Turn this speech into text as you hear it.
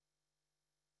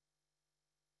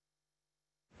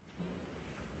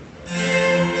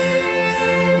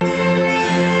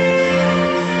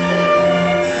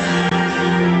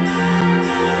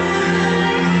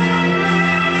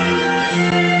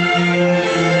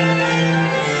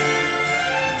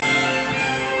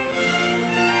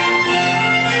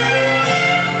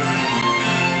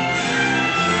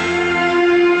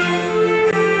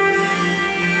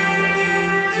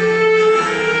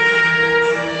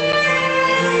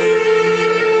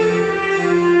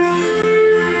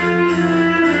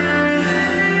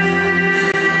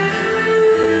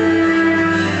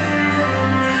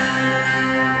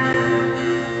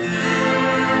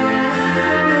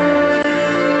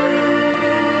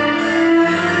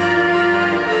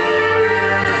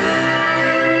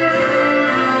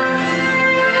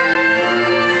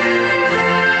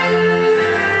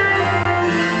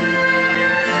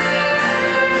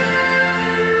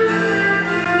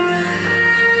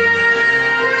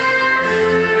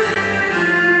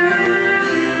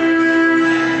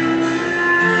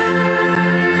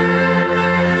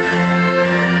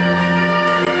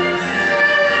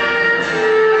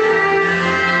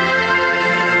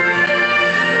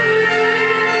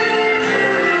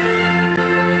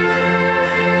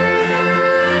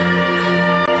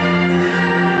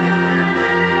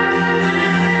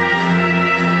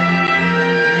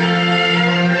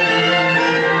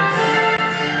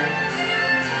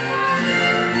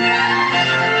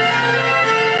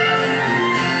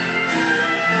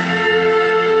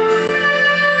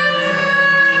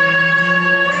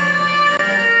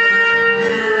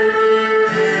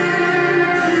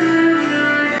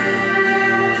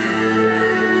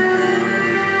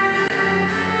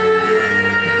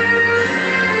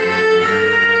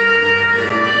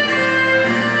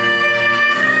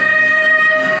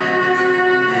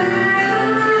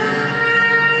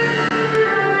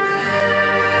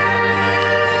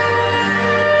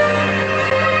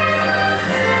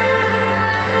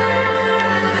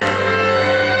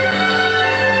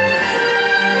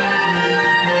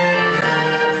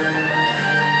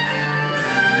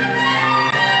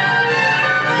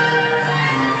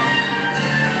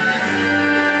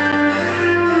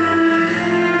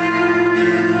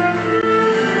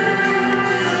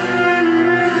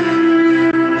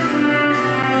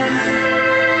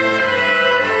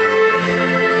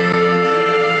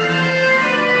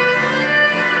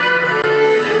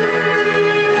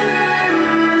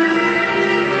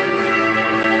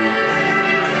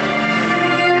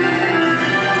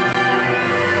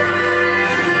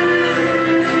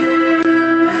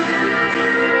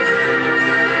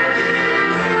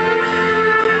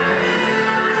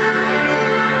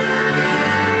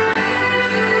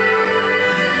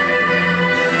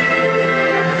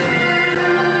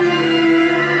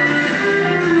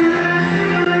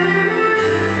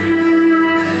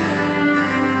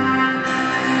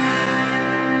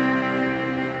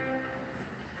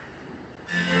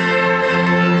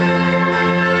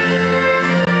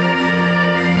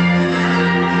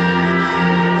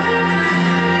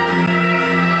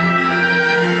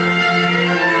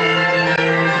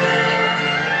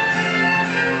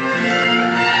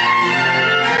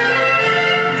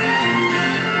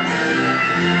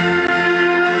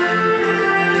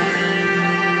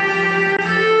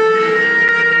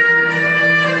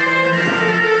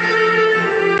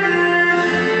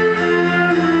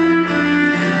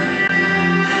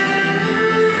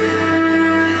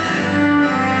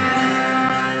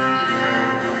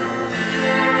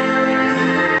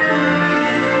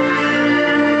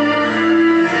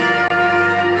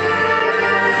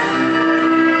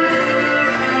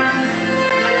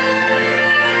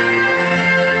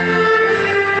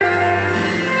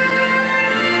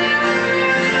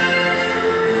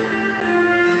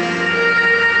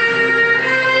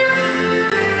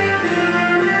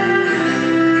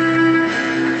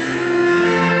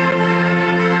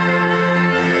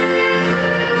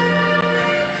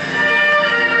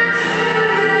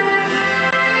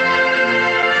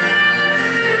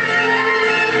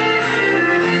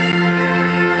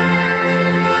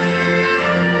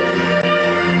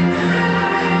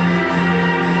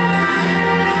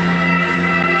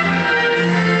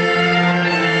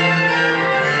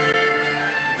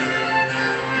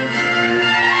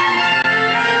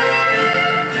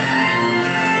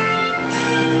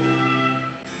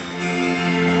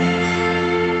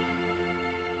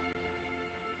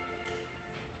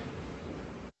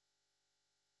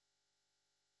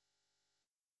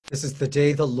This is the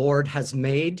day the Lord has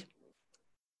made.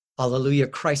 Alleluia,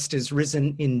 Christ is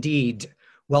risen indeed.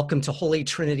 Welcome to Holy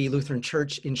Trinity Lutheran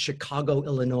Church in Chicago,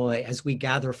 Illinois, as we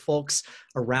gather folks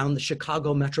around the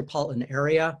Chicago metropolitan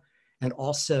area and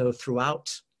also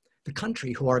throughout the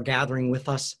country who are gathering with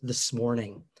us this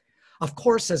morning. Of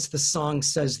course, as the song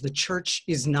says, the church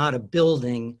is not a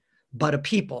building, but a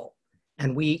people.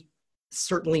 And we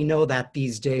certainly know that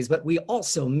these days, but we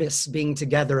also miss being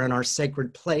together in our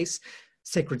sacred place,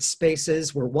 sacred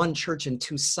spaces. We're one church in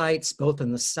two sites, both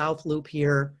in the South Loop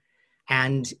here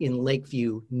and in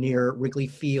Lakeview near Wrigley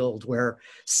Field, where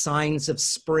signs of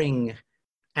spring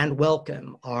and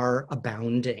welcome are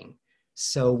abounding.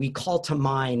 So we call to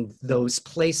mind those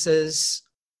places,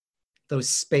 those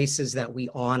spaces that we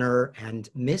honor and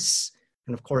miss,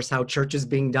 and of course, how church is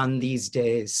being done these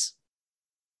days.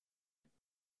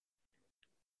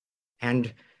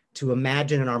 And to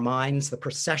imagine in our minds the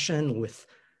procession with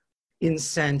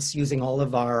incense, using all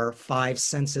of our five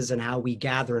senses and how we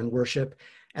gather and worship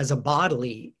as a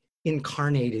bodily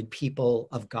incarnated people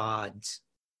of God.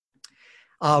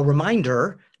 A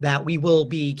reminder that we will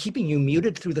be keeping you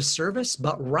muted through the service,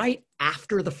 but right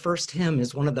after the first hymn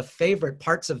is one of the favorite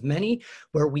parts of many,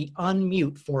 where we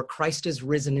unmute for Christ is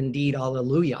risen indeed,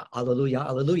 alleluia, alleluia,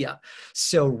 alleluia.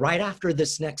 So right after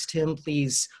this next hymn,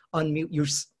 please unmute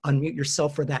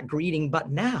yourself for that greeting. But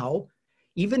now,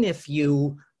 even if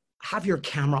you have your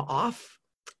camera off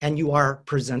and you are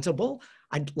presentable,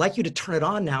 I'd like you to turn it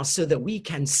on now so that we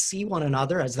can see one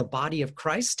another as the body of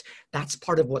Christ. That's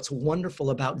part of what's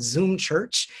wonderful about Zoom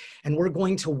Church. And we're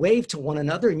going to wave to one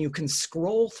another, and you can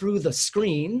scroll through the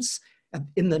screens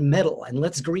in the middle, and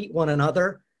let's greet one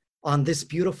another on this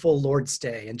beautiful Lord's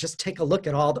Day. And just take a look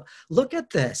at look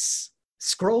at this.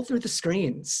 Scroll through the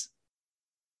screens.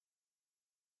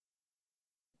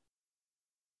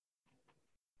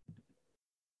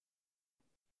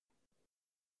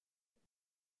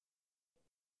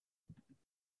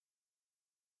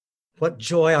 What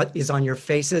joy is on your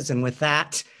faces. And with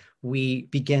that, we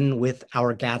begin with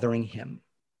our gathering hymn.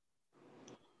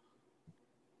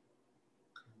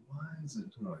 Why is it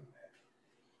doing that?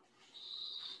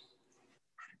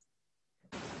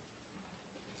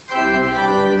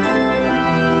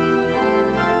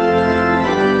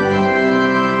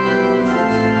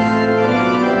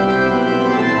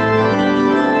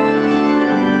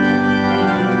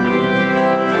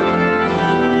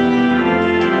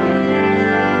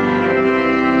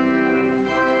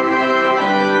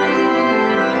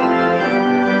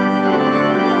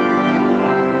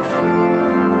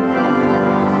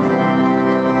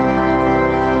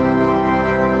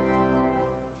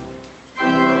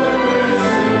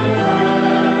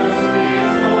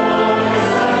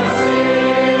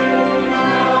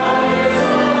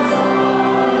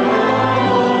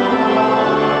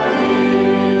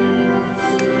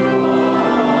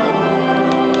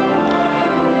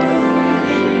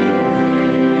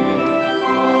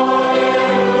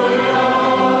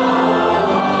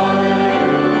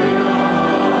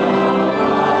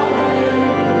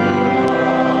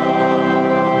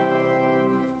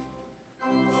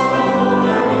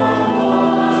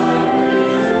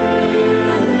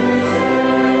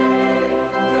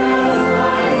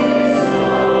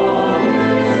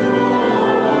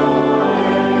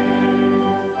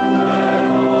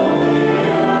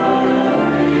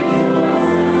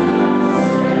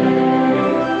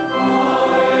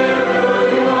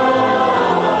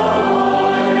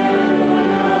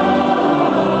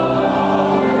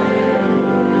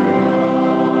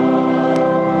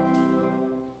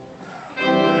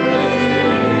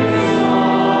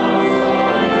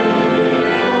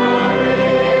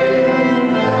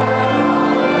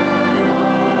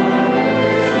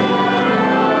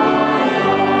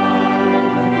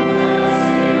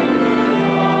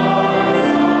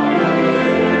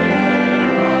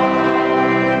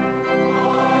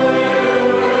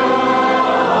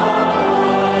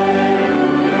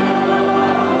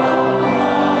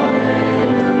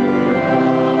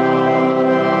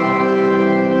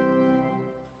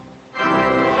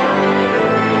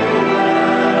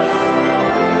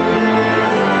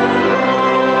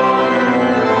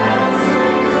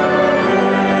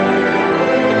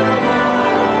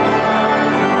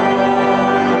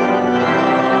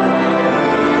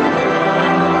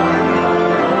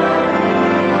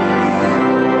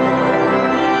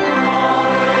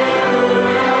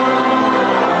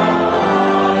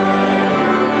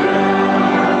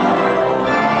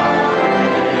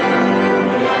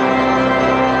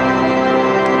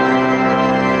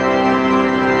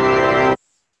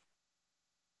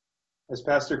 As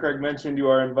Pastor Craig mentioned, you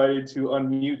are invited to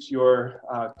unmute your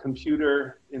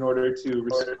computer in order to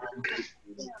respond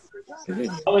to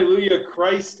the Hallelujah,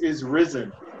 Christ is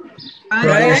risen.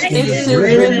 Christ is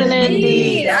risen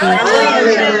indeed.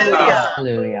 Hallelujah.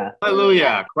 Hallelujah.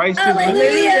 Hallelujah. Christ is risen.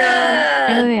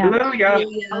 Hallelujah.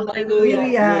 Hallelujah.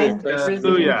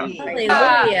 Hallelujah.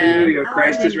 Hallelujah.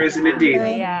 Christ is risen indeed.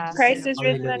 Christ is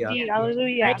risen indeed.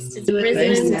 Hallelujah. Christ is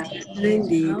risen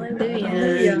indeed.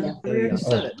 Hallelujah.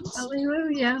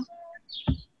 Hallelujah.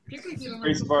 The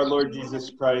grace of our Lord Jesus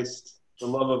Christ, the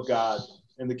love of God,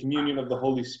 and the communion of the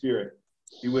Holy Spirit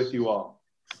be with you all.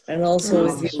 And also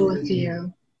with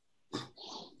you.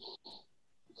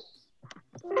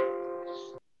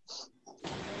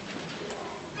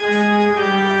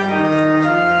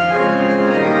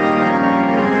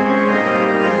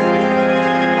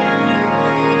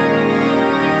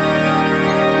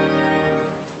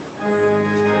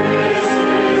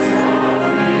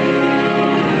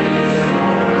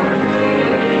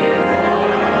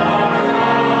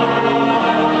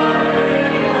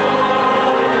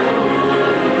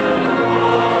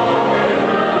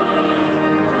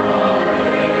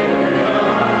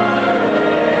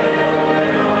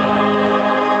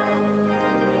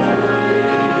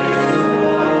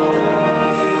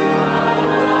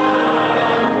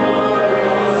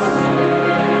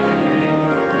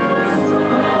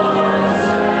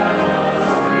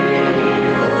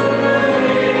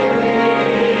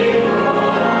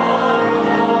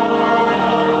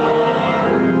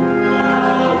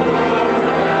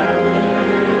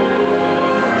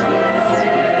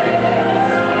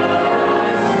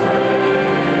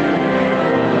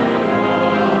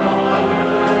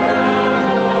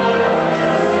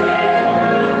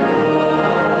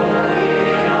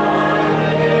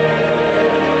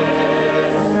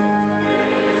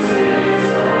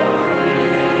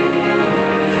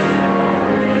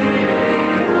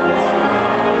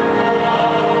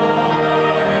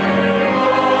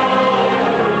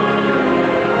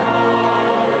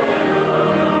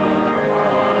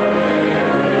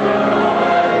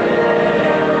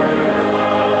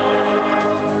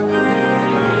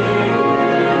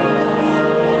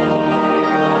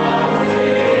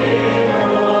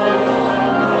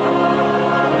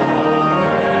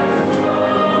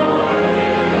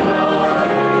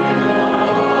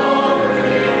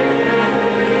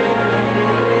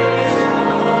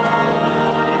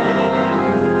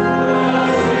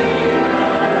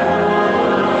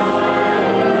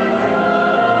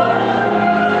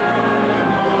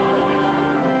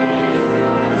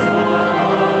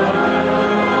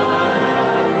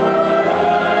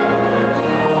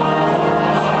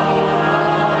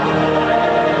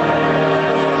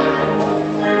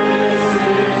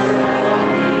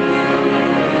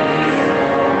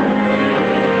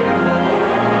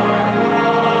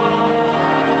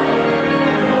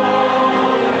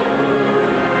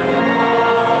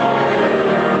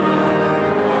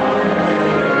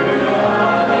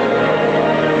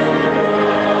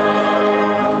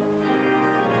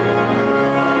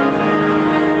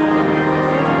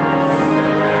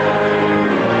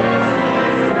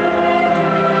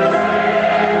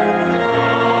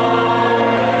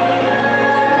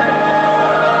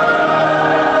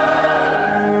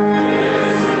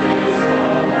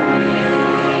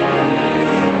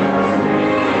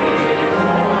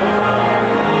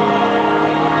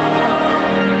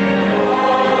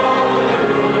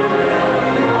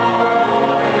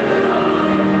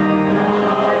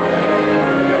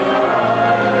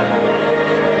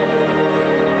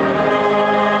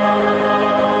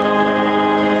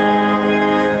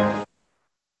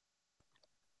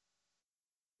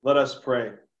 Let us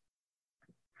pray.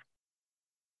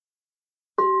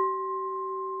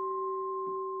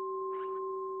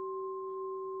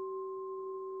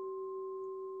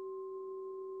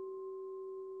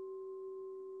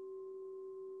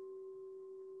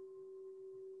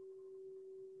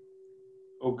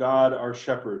 O God, our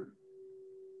shepherd,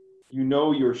 you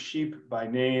know your sheep by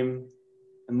name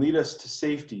and lead us to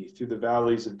safety through the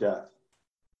valleys of death.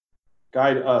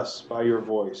 Guide us by your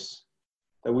voice,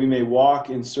 that we may walk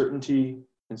in certainty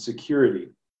and security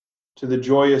to the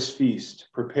joyous feast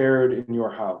prepared in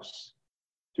your house.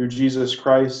 Through Jesus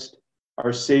Christ,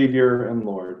 our Savior and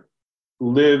Lord,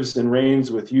 who lives and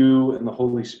reigns with you and the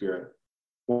Holy Spirit,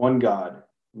 one God,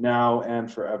 now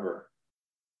and forever.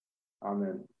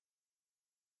 Amen.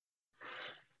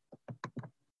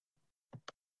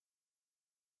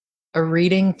 A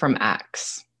reading from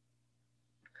Acts.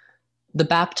 The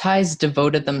baptized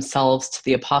devoted themselves to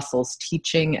the apostles'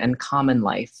 teaching and common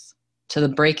life, to the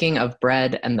breaking of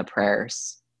bread and the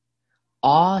prayers.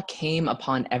 Awe came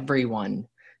upon everyone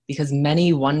because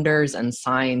many wonders and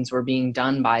signs were being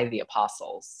done by the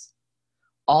apostles.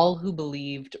 All who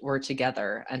believed were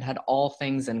together and had all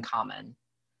things in common.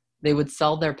 They would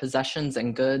sell their possessions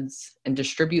and goods and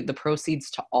distribute the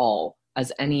proceeds to all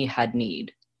as any had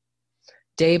need.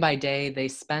 Day by day,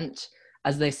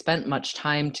 as they spent much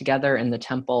time together in the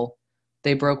temple,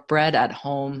 they broke bread at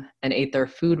home and ate their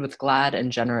food with glad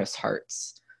and generous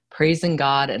hearts, praising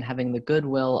God and having the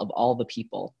goodwill of all the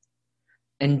people.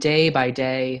 And day by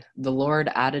day, the Lord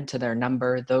added to their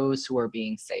number those who were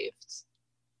being saved.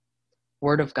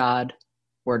 Word of God,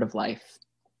 word of life.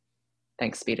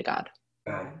 Thanks be to God.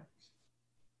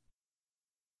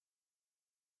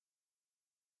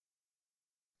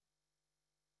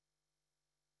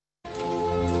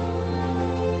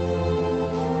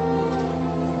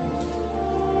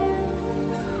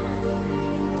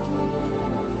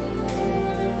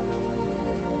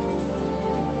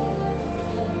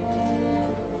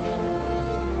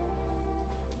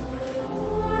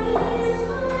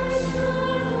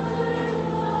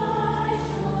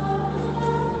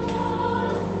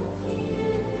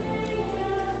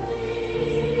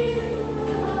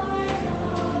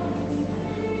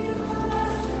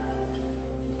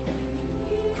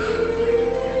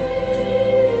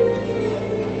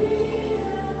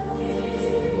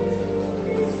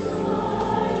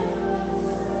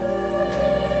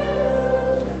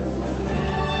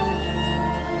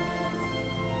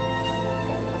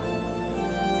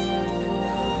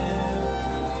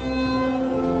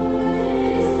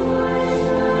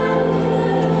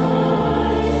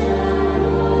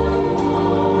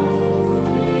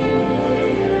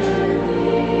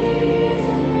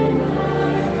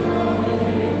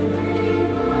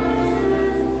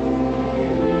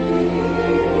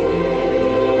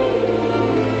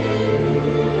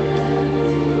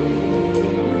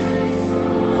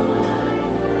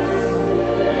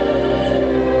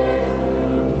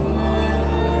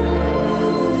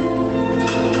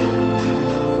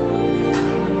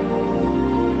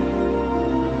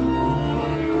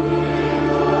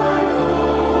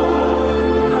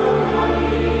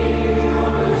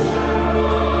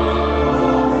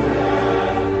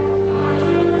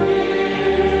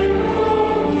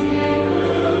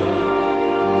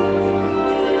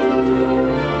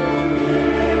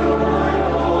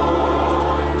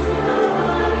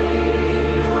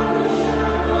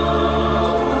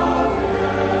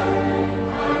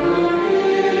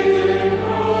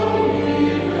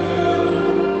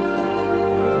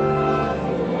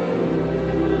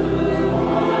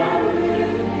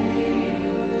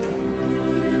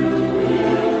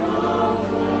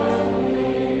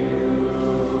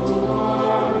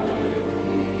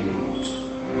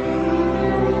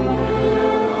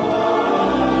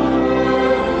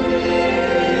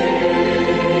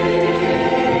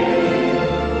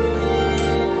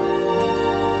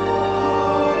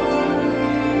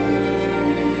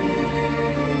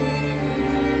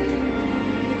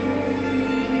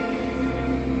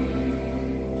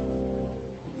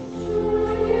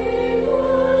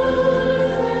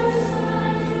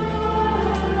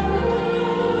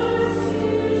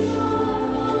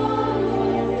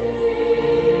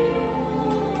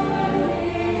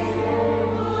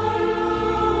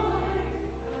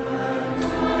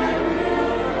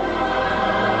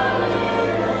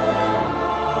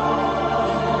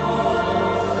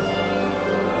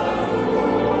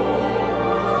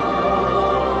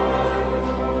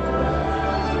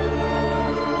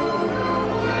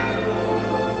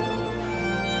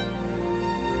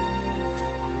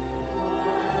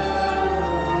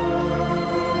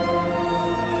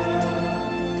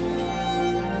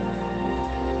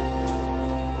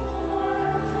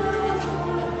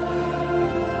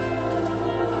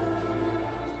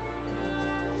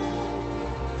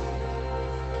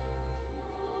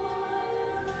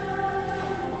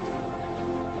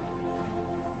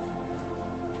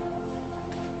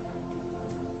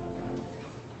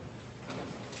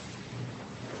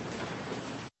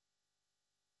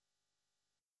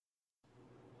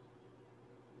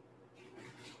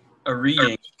 A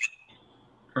reading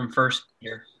from 1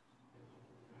 Peter.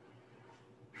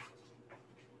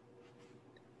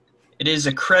 It is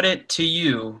a credit to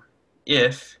you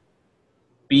if,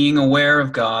 being aware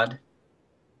of God,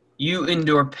 you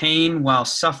endure pain while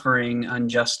suffering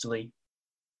unjustly.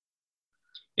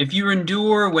 If you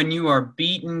endure when you are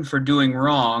beaten for doing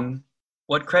wrong,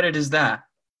 what credit is that?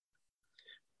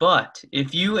 But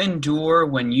if you endure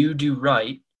when you do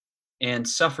right and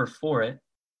suffer for it,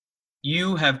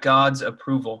 you have God's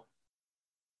approval.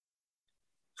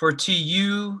 For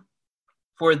to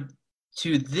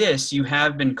this you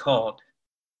have been called,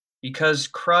 because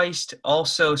Christ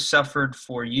also suffered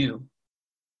for you,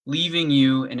 leaving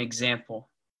you an example,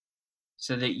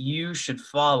 so that you should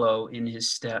follow in his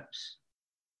steps.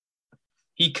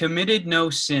 He committed no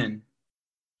sin,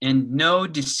 and no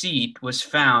deceit was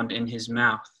found in his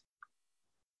mouth.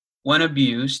 When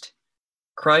abused,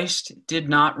 Christ did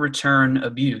not return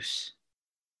abuse.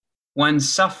 When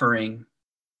suffering,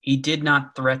 he did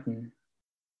not threaten,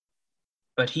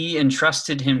 but he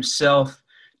entrusted himself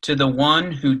to the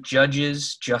one who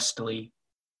judges justly.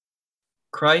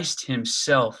 Christ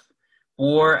himself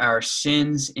bore our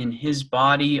sins in his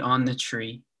body on the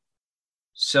tree,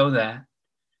 so that,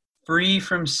 free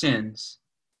from sins,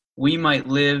 we might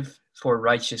live for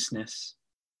righteousness.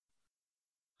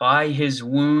 By his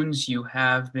wounds you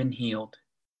have been healed.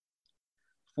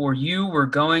 For you were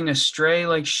going astray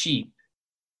like sheep,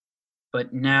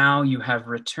 but now you have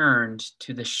returned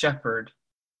to the shepherd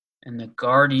and the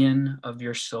guardian of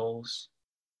your souls.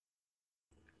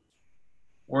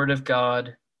 Word of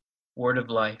God, word of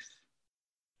life.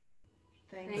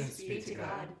 Thanks be to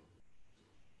God.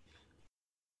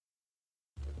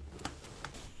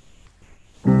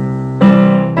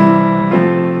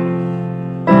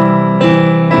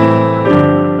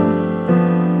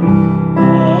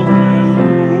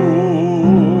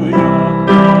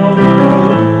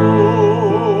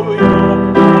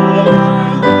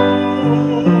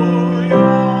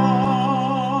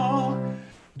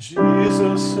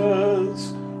 Jesus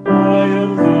says, I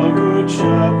am the good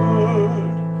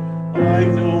shepherd. I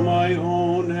know my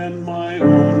own and my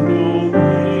own know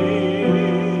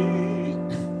me.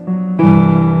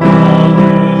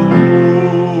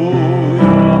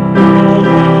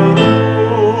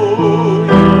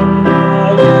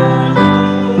 Hallelujah,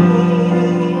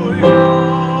 hallelujah, hallelujah.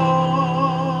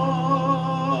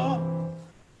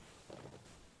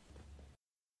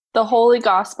 The Holy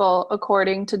Gospel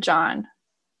according to John.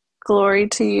 Glory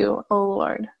to you, O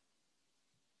Lord.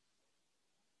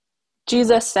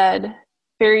 Jesus said,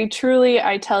 very truly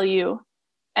I tell you,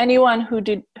 anyone who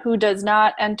does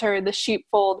not enter the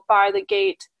sheepfold by the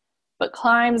gate, but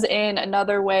climbs in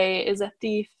another way is a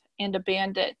thief and a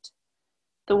bandit.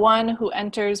 The one who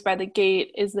enters by the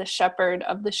gate is the shepherd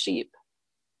of the sheep.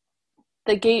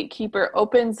 The gatekeeper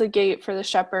opens the gate for the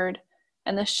shepherd,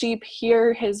 and the sheep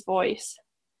hear his voice.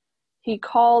 He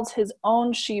calls his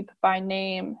own sheep by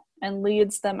name and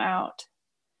leads them out.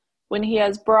 When he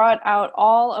has brought out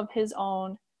all of his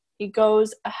own, he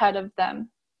goes ahead of them,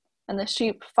 and the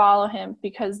sheep follow him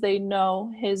because they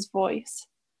know his voice.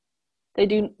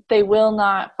 They will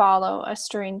not follow a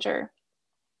stranger,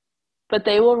 but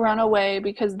they will run away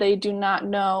because they do not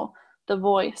know the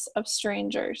voice of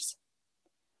strangers.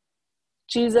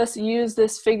 Jesus used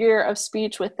this figure of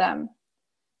speech with them,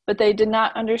 but they did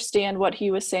not understand what he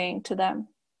was saying to them.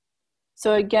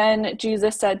 So again,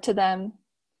 Jesus said to them,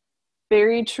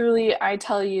 very truly I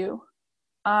tell you,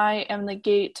 I am the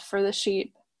gate for the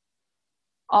sheep.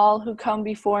 All who come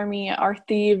before me are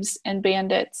thieves and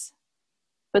bandits,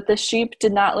 but the sheep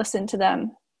did not listen to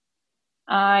them.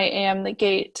 I am the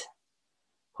gate.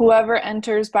 Whoever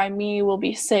enters by me will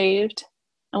be saved,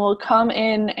 and will come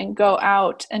in and go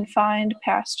out and find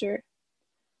pasture.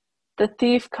 The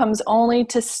thief comes only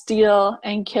to steal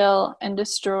and kill and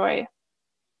destroy.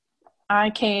 I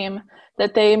came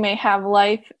that they may have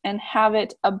life and have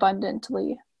it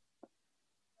abundantly.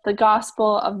 The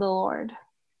Gospel of the Lord.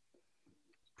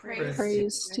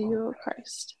 Praise to you, O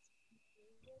Christ.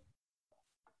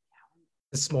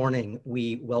 This morning,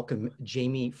 we welcome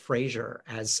Jamie Fraser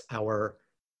as our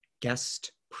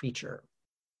guest preacher.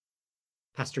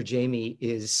 Pastor Jamie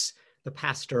is the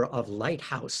pastor of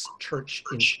Lighthouse Church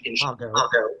in Chicago.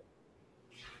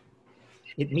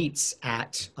 It meets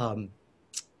at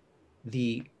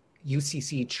the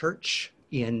UCC Church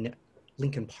in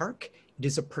Lincoln Park. It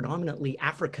is a predominantly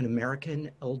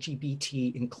African-American,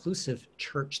 LGBT inclusive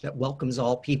church that welcomes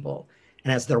all people.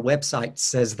 And as their website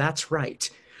says, that's right.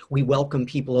 We welcome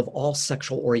people of all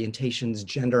sexual orientations,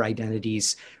 gender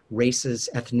identities, races,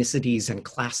 ethnicities, and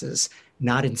classes,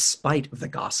 not in spite of the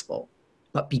gospel,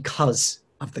 but because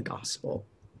of the gospel.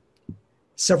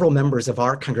 Several members of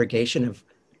our congregation have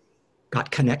got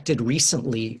connected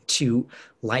recently to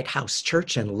Lighthouse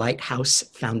Church and Lighthouse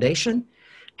Foundation,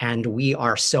 and we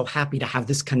are so happy to have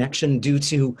this connection due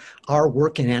to our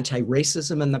work in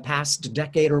anti-racism in the past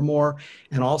decade or more,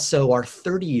 and also our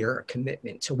 30-year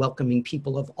commitment to welcoming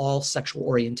people of all sexual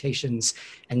orientations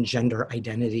and gender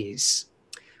identities.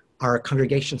 Our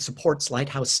congregation supports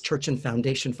Lighthouse Church and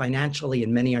Foundation financially,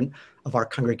 and many of our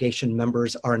congregation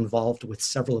members are involved with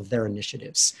several of their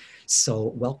initiatives.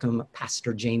 So welcome,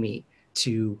 Pastor Jamie,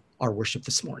 to our worship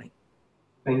this morning.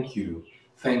 Thank you.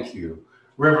 Thank you.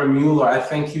 Reverend Mueller, I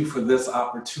thank you for this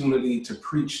opportunity to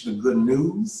preach the good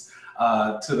news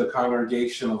to the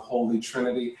congregation of Holy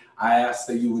Trinity. I ask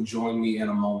that you would join me in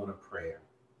a moment of prayer.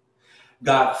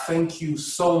 God, thank you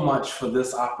so much for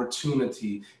this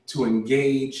opportunity to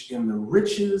engage in the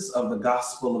riches of the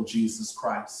gospel of Jesus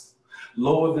Christ.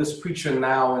 Lower this preacher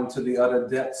now into the utter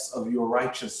depths of your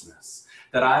righteousness,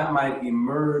 that I might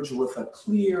emerge with a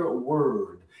clear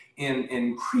word in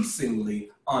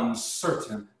increasingly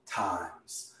uncertain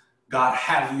times. God,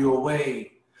 have your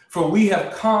way. For we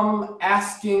have come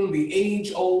asking the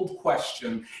age-old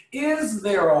question, is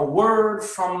there a word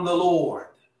from the Lord?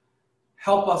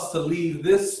 Help us to leave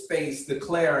this space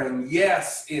declaring,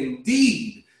 yes,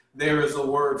 indeed, there is a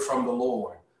word from the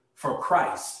Lord, for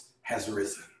Christ has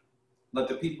risen. Let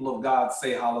the people of God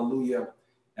say hallelujah,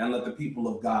 and let the people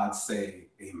of God say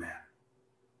amen.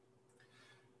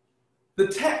 The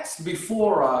text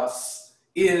before us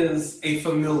is a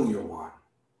familiar one.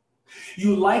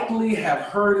 You likely have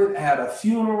heard it at a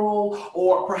funeral,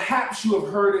 or perhaps you have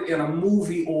heard it in a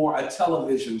movie or a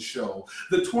television show.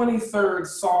 The 23rd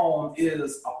Psalm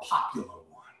is a popular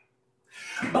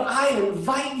one. But I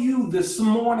invite you this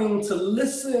morning to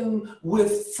listen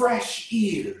with fresh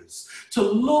ears, to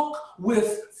look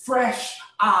with fresh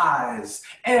eyes,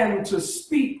 and to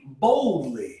speak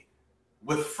boldly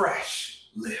with fresh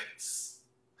lips.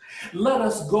 Let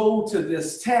us go to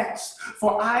this text,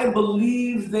 for I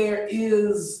believe there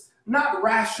is not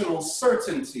rational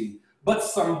certainty, but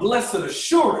some blessed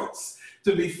assurance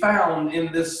to be found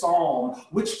in this psalm,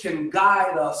 which can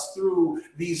guide us through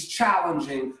these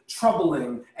challenging,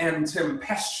 troubling, and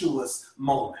tempestuous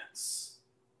moments.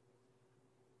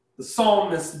 The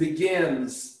psalmist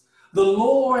begins, "The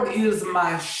Lord is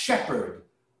my shepherd,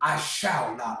 I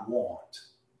shall not want."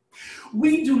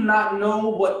 We do not know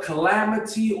what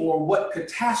calamity or what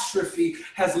catastrophe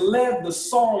has led the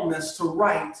psalmist to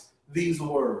write these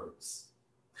words.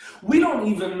 We don't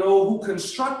even know who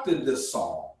constructed this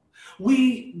psalm.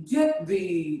 We get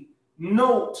the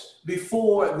note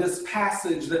before this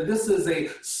passage that this is a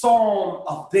psalm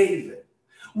of David,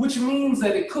 which means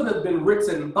that it could have been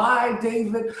written by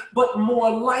David, but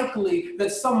more likely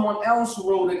that someone else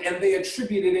wrote it and they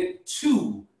attributed it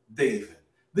to David.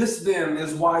 This then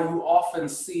is why you often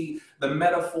see the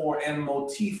metaphor and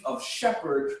motif of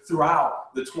shepherd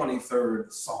throughout the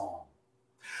 23rd Psalm.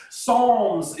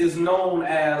 Psalms is known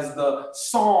as the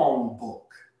Psalm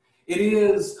book. It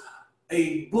is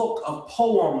a book of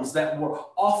poems that were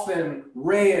often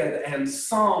read and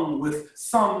sung with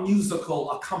some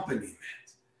musical accompaniment.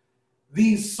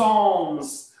 These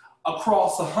psalms,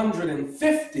 across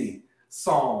 150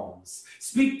 psalms,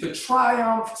 speak to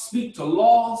triumph, speak to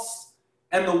loss,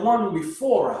 and the one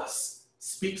before us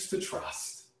speaks to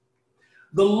trust.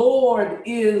 The Lord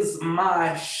is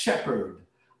my shepherd,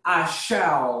 I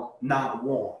shall not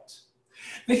want.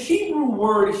 The Hebrew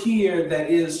word here that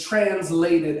is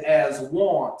translated as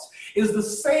want is the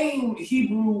same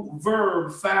Hebrew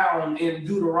verb found in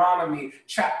Deuteronomy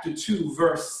chapter 2,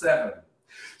 verse 7.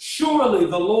 Surely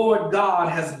the Lord God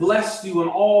has blessed you in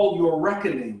all your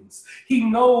reckonings. He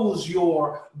knows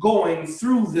you're going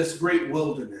through this great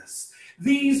wilderness.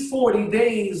 These 40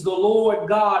 days the Lord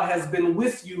God has been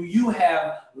with you. You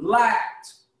have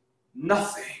lacked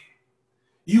nothing.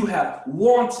 You have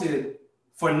wanted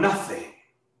for nothing.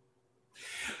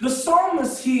 The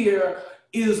psalmist here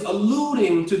is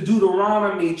alluding to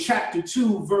Deuteronomy chapter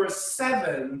 2, verse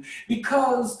 7,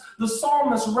 because the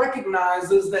psalmist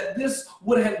recognizes that this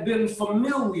would have been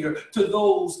familiar to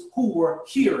those who were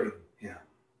hearing him.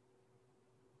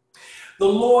 The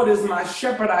Lord is my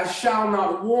shepherd, I shall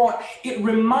not want. It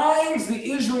reminds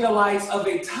the Israelites of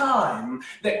a time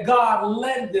that God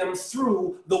led them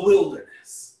through the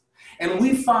wilderness. And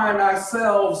we find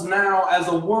ourselves now as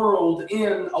a world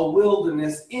in a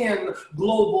wilderness, in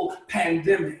global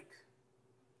pandemic.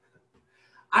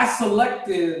 I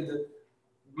selected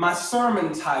my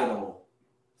sermon title,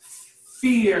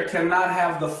 Fear Cannot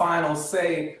Have the Final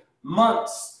Say,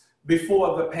 months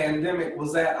before the pandemic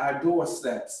was at our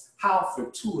doorsteps. How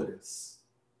fortuitous.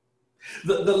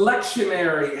 The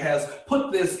lectionary has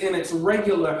put this in its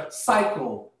regular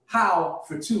cycle. How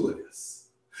fortuitous.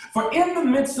 For in the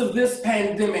midst of this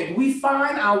pandemic, we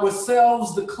find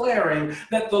ourselves declaring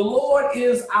that the Lord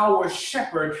is our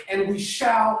shepherd and we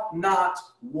shall not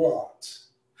want.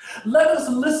 Let us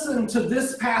listen to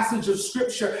this passage of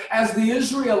scripture as the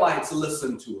Israelites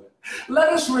listened to it. Let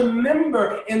us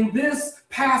remember in this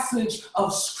passage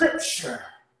of scripture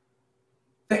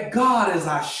that God is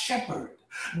our shepherd.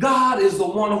 God is the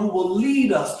one who will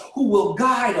lead us, who will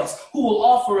guide us, who will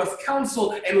offer us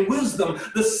counsel and wisdom.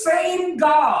 The same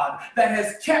God that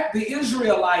has kept the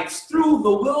Israelites through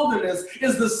the wilderness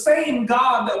is the same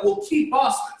God that will keep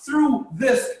us through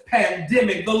this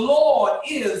pandemic. The Lord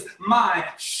is my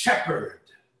shepherd.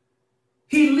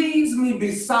 He leads me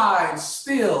beside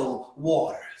still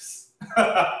waters.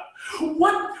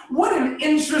 What an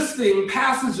interesting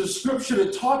passage of scripture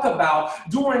to talk about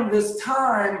during this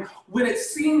time when it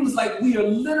seems like we are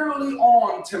literally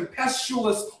on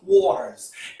tempestuous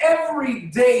waters. Every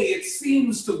day it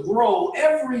seems to grow.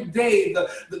 Every day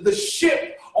the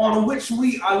ship on which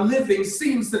we are living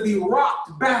seems to be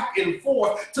rocked back and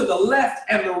forth to the left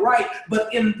and the right.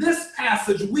 But in this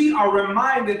passage, we are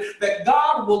reminded that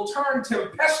God will turn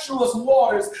tempestuous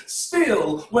waters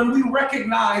still when we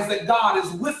recognize that God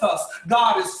is with us,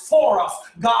 God is for us,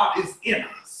 God is in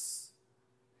us.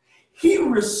 He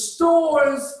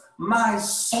restores my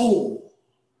soul.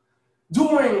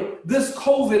 During this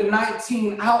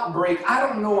COVID-19 outbreak, I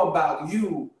don't know about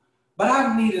you, but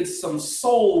I've needed some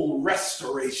soul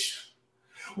restoration.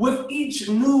 With each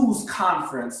news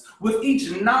conference, with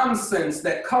each nonsense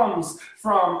that comes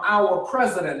from our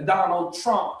president, Donald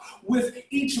Trump, with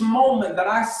each moment that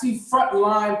I see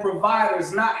frontline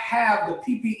providers not have the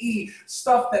PPE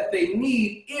stuff that they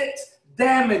need, it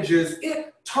damages,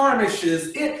 it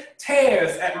tarnishes, it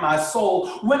tears at my soul.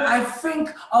 When I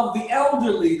think of the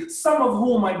elderly, some of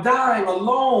whom are dying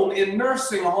alone in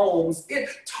nursing homes, it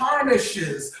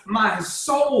tarnishes my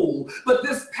soul. But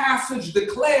this passage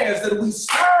declares that we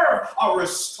serve a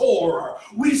restorer,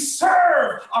 we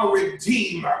serve a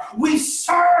redeemer, we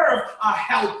serve a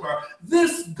helper.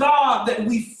 This God that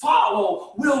we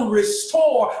follow will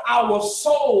restore our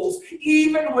souls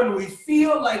even when we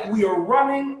feel like we are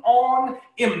running on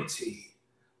empty.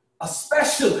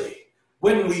 Especially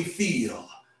when we feel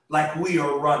like we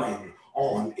are running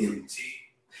on empty.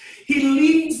 He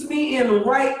leads me in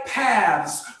right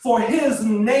paths for his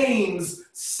name's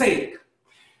sake.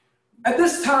 At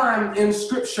this time in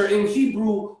scripture, in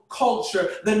Hebrew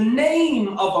culture, the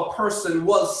name of a person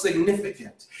was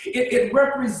significant. It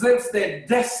represents their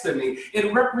destiny.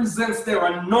 It represents their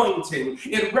anointing.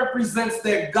 It represents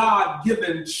their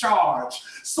God-given charge.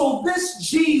 So this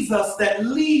Jesus that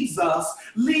leads us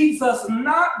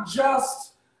not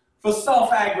just for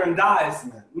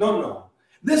self-aggrandizement. No.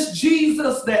 This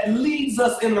Jesus that leads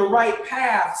us in the right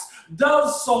paths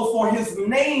does so for his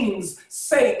name's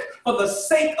sake, for the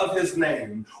sake of his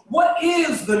name. What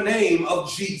is the name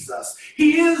of Jesus?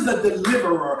 He is a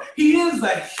deliverer. He is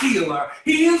a healer.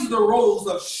 He is the Rose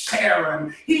of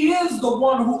Sharon. He is the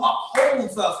one who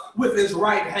upholds us with his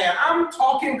right hand. I'm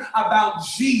talking about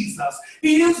Jesus.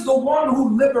 He is the one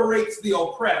who liberates the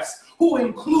oppressed, who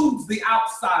includes the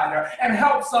outsider and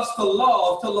helps us to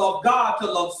love God, to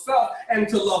love self, and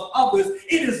to love others.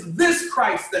 It is this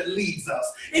Christ that leads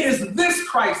us. It is this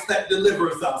Christ that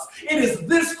delivers us. It is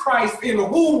this Christ in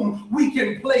whom we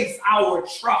can place our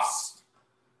trust.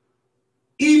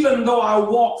 Even though I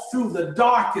walk through the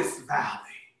darkest valley,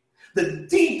 the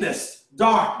deepest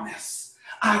darkness,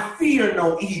 I fear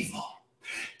no evil.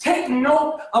 Take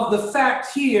note of the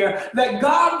fact here that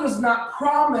God does not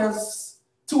promise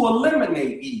to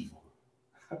eliminate evil.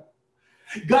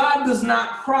 God does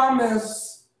not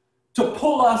promise to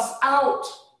pull us out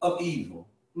of evil.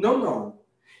 No.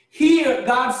 Here,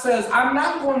 God says, I'm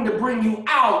not going to bring you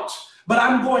out, but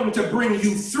I'm going to bring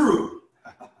you through.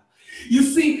 You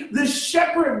see, the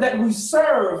shepherd that we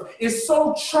serve is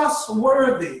so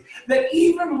trustworthy that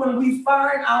even when we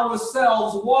find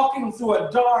ourselves walking through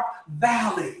a dark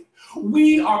valley,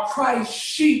 we are Christ's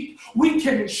sheep. We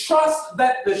can trust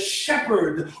that the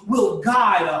shepherd will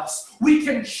guide us. We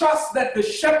can trust that the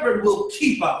shepherd will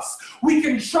keep us. We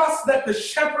can trust that the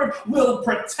shepherd will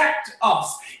protect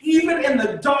us, even in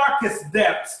the darkest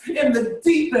depths, in the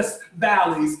deepest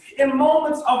valleys, in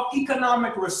moments of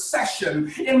economic recession,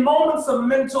 in moments of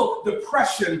mental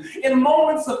depression, in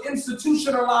moments of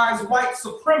institutionalized white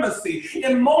supremacy,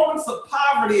 in moments of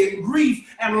poverty and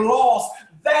grief and loss.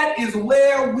 That is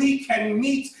where we can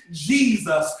meet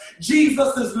Jesus.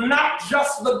 Jesus is not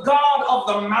just the God of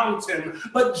the mountain,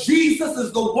 but Jesus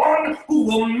is the one who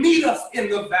will meet us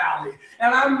in the valley.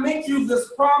 And I make you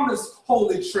this promise,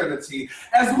 Holy Trinity,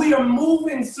 as we are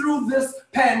moving through this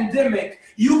pandemic,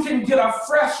 you can get a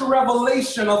fresh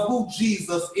revelation of who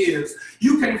Jesus is.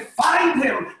 You can find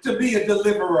him to be a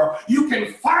deliverer. You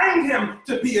can find him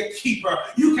to be a keeper.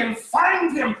 You can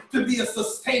find him to be a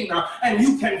sustainer. And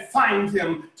you can find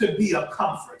him to be a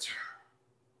comforter.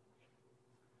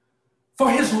 For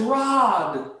his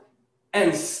rod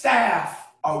and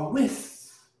staff are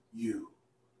with you.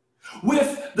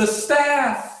 With the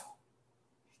staff,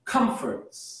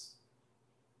 comforts.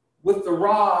 With the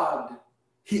rod,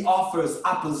 he offers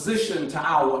opposition to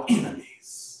our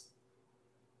enemies.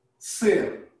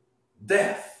 Sin,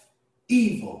 death,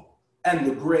 evil, and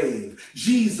the grave.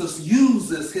 Jesus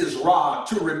uses his rod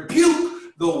to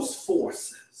rebuke those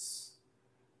forces,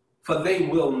 for they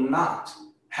will not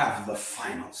have the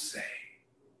final say.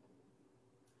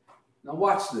 Now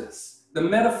watch this. The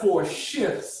metaphor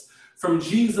shifts from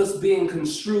Jesus being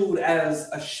construed as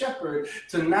a shepherd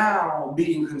to now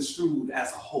being construed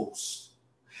as a host.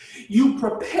 You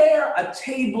prepare a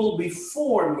table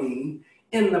before me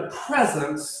in the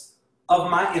presence of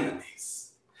my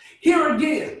enemies. Here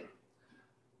again,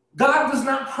 God does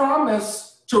not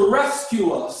promise to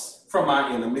rescue us from our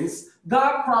enemies.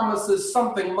 God promises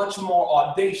something much more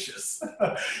audacious.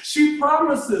 She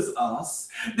promises us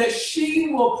that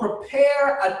she will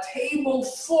prepare a table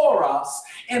for us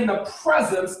in the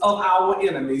presence of our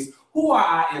enemies. Who are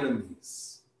our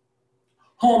enemies?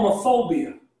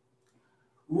 Homophobia,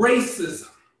 racism,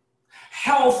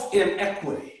 health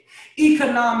inequity,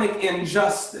 economic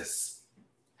injustice.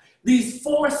 These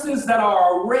forces that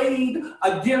are arrayed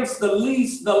against the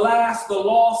least, the last, the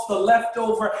lost, the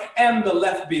leftover, and the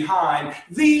left behind.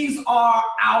 These are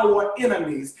our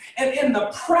enemies. And in the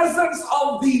presence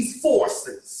of these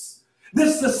forces,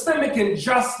 this systemic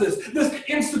injustice, this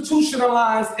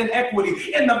institutionalized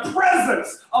inequity, in the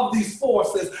presence of these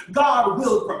forces, God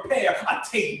will prepare a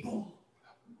table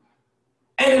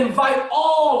and invite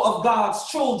all of God's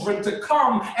children to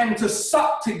come and to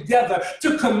sup together,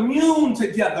 to commune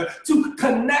together, to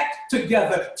connect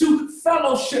together, to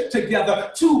fellowship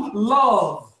together, to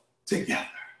love together.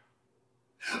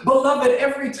 Beloved,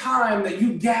 every time that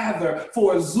you gather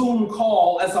for a Zoom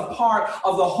call as a part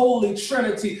of the Holy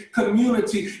Trinity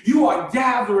community, you are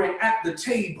gathering at the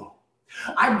table.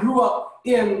 I grew up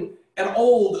in an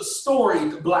old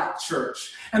storied Black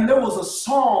church, and there was a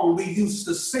song we used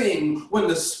to sing when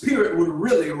the Spirit would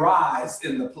really rise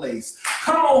in the place.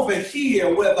 Come over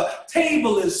here where the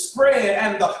table is spread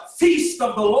and the feast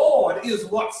of the Lord is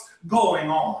what's going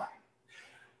on.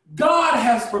 God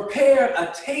has prepared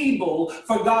a table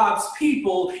for God's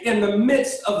people in the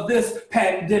midst of this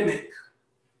pandemic.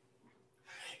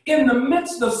 In the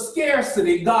midst of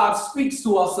scarcity, God speaks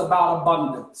to us about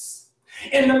abundance.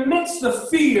 In the midst of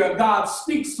fear, God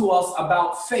speaks to us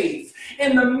about faith.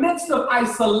 In the midst of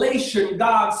isolation,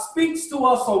 God speaks to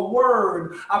us a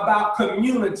word about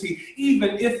community,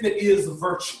 even if it is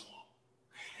virtual.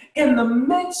 In the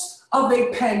midst of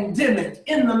a pandemic,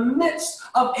 in the midst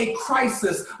of a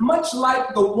crisis, much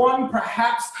like the one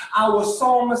perhaps our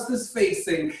psalmist is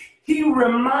facing, he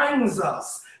reminds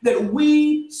us that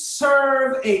we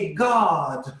serve a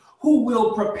God who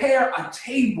will prepare a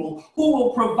table, who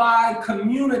will provide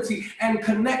community and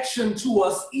connection to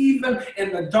us even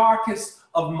in the darkest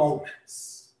of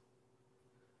moments.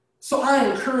 So I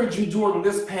encourage you during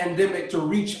this pandemic to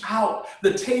reach out.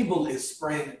 The table is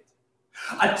spread.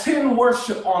 Attend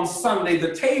worship on Sunday.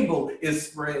 The table is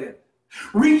spread.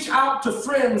 Reach out to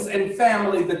friends and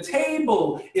family. The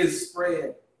table is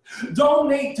spread.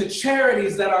 Donate to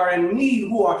charities that are in need,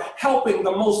 who are helping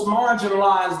the most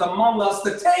marginalized among us.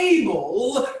 The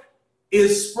table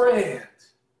is spread.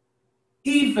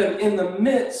 Even in the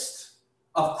midst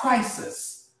of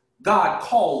crisis, God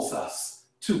calls us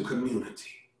to community.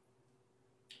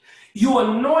 You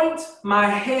anoint my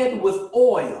head with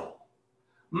oil,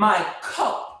 my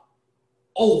cup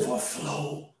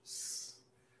overflows.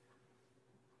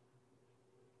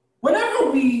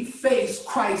 Whenever we face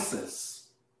crisis,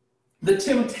 the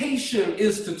temptation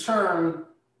is to turn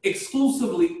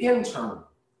exclusively internal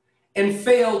and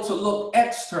fail to look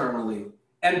externally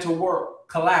and to work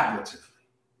collaboratively.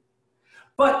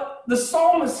 But the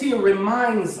psalmist here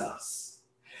reminds us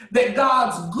that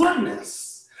God's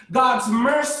goodness, God's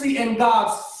mercy, and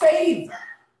God's favor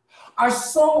are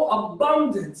so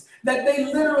abundant that they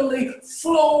literally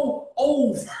flow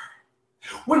over.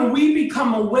 When we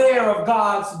become aware of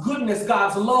God's goodness,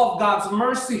 God's love, God's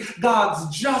mercy,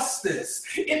 God's justice,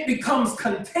 it becomes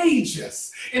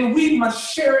contagious, and we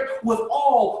must share it with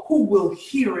all who will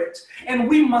hear it, and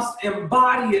we must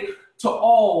embody it to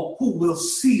all who will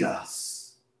see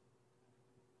us.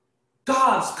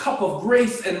 God's cup of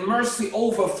grace and mercy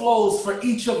overflows for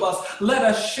each of us. Let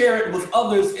us share it with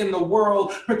others in the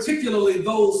world, particularly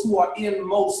those who are in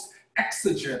most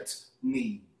exigent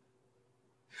need.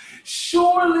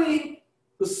 Surely,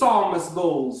 the psalmist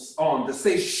goes on to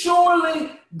say,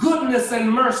 surely goodness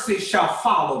and mercy shall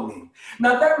follow me.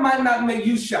 Now that might not make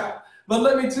you shout, but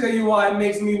let me tell you why it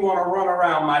makes me want to run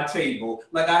around my table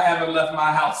like I haven't left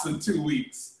my house in 2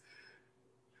 weeks.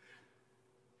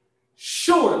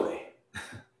 surely.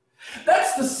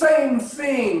 That's the same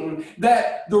thing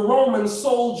that the Roman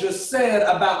soldier said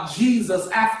about Jesus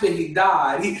after he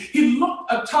died. He looked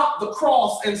atop the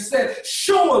cross and said,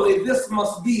 surely this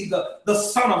must be the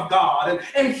Son of God.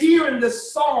 And here in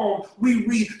this psalm, we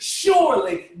read,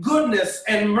 surely goodness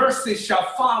and mercy shall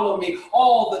follow me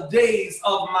all the days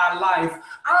of my life.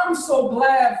 I'm so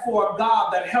glad for a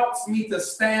God that helps me to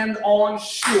stand on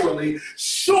surely.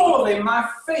 Surely my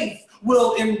faith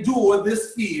will endure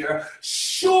this fear.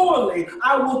 Surely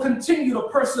I will continue to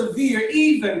persevere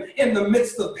even in the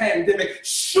midst of pandemic.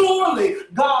 Surely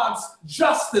God's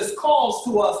justice calls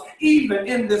to us even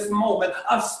in this moment,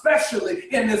 especially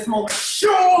in this moment.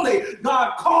 Surely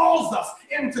God calls us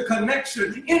into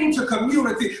connection, into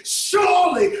community.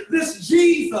 Surely this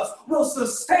Jesus will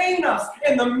sustain us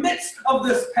in the midst of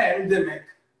this pandemic.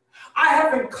 I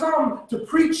haven't come to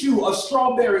preach you a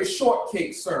strawberry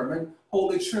shortcake sermon,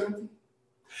 Holy Trinity.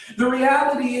 The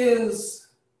reality is,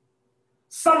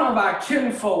 some of our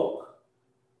kinfolk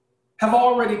have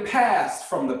already passed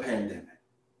from the pandemic.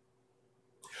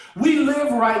 We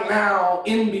live right now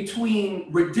in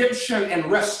between redemption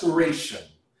and restoration,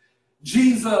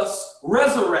 Jesus'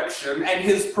 resurrection and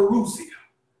his parousia.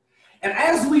 And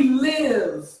as we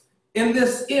live in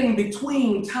this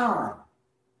in-between time,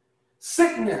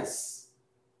 sickness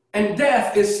and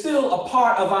death is still a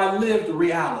part of our lived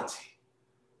reality.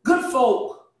 Good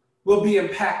folk will be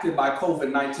impacted by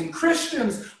COVID-19.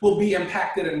 Christians will be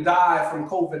impacted and die from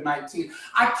COVID-19.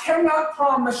 I cannot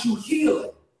promise you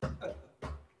healing,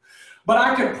 but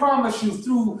I can promise you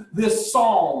through this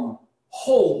psalm,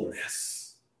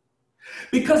 wholeness.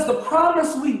 Because the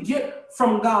promise we get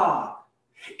from God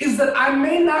is that I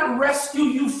may not rescue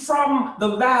you from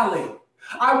the valley.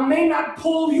 I may not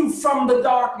pull you from the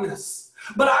darkness,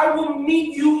 but I will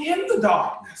meet you in the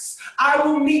darkness. I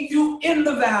will meet you in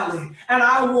the valley, and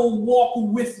I will walk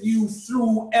with you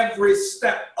through every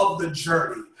step of the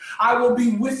journey. I will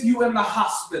be with you in the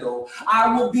hospital.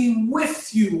 I will be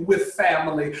with you with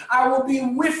family. I will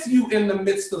be with you in the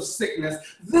midst of sickness.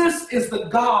 This is the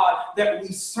God that we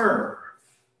serve.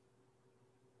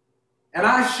 And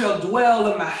I shall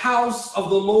dwell in the house of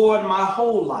the Lord my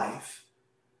whole life.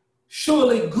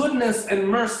 Surely goodness and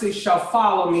mercy shall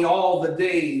follow me all the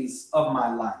days of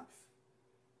my life.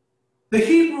 The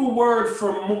Hebrew word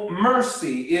for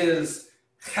mercy is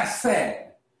chesed.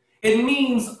 It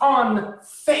means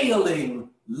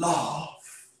unfailing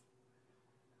love.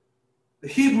 The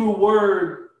Hebrew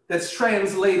word that's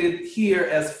translated here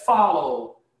as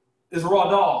follow is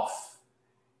rodolph.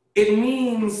 It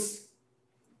means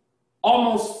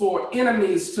almost for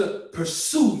enemies to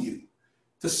pursue you,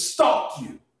 to stalk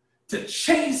you, to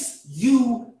chase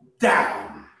you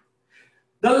down.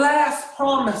 The last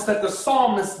promise that the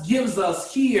psalmist gives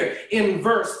us here in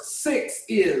verse 6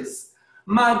 is,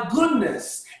 my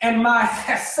goodness and my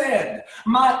chesed,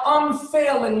 my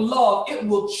unfailing love, it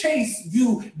will chase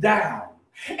you down.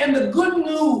 And the good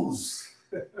news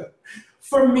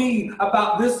for me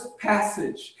about this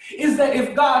passage is that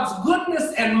if God's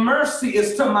goodness and mercy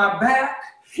is to my back,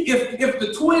 if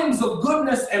the twins of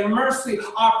goodness and mercy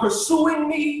are pursuing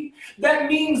me, that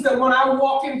means that when I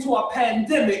walk into a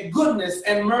pandemic, goodness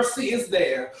and mercy is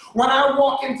there. When I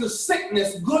walk into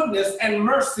sickness, goodness and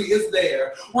mercy is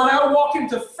there. When I walk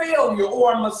into failure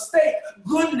or a mistake,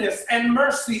 goodness and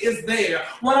mercy is there.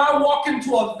 When I walk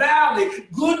into a valley,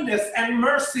 goodness and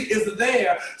mercy is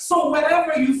there. So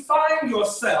whenever you find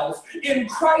yourself in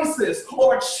crisis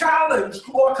or challenge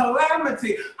or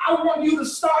calamity, I want you to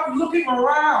start looking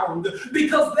around,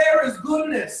 because there is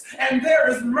goodness and there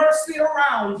is mercy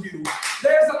around you.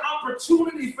 There's an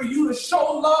opportunity for you to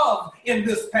show love in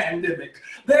this pandemic.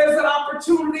 There's an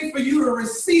opportunity for you to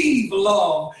receive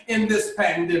love in this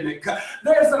pandemic.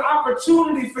 There's an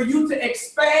opportunity for you to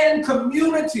expand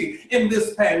community in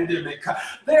this pandemic.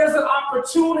 There's an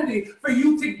opportunity for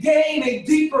you to gain a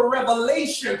deeper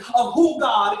revelation of who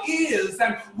God is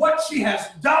and what she has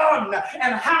done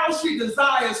and how she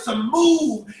desires to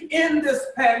move in this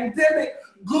pandemic.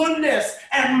 Goodness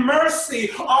and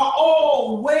mercy are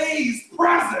always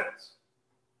present,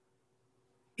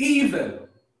 even,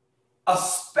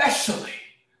 especially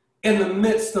in the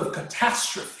midst of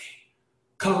catastrophe,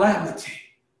 calamity,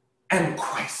 and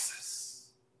crisis.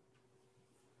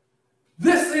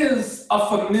 This is a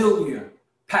familiar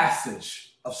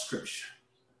passage of Scripture,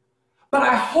 but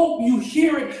I hope you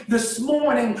hear it this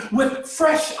morning with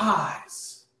fresh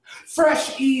eyes,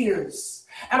 fresh ears,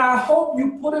 and I hope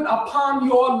you put it upon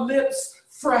your lips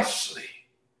freshly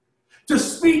to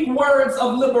speak words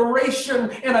of liberation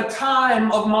in a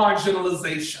time of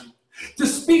marginalization, to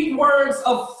speak words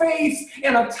of faith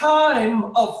in a time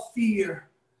of fear,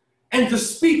 and to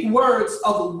speak words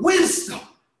of wisdom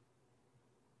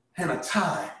in a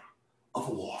time of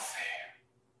warfare.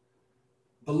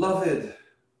 Beloved,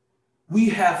 we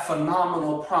have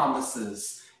phenomenal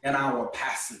promises in our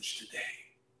passage today.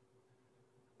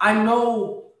 I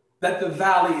know that the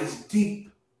valley is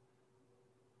deep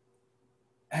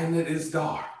and it is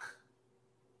dark,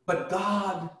 but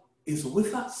God is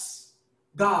with us.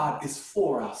 God is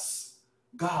for us.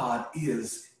 God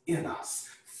is in us.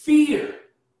 Fear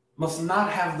must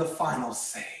not have the final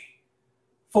say,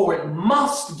 for it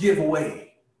must give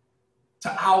way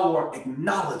to our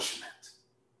acknowledgement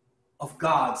of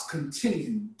God's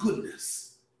continued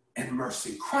goodness and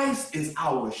mercy. Christ is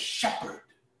our shepherd.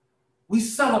 We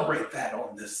celebrate that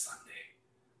on this Sunday.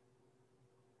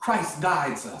 Christ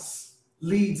guides us,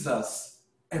 leads us,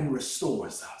 and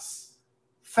restores us.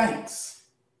 Thanks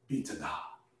be to God.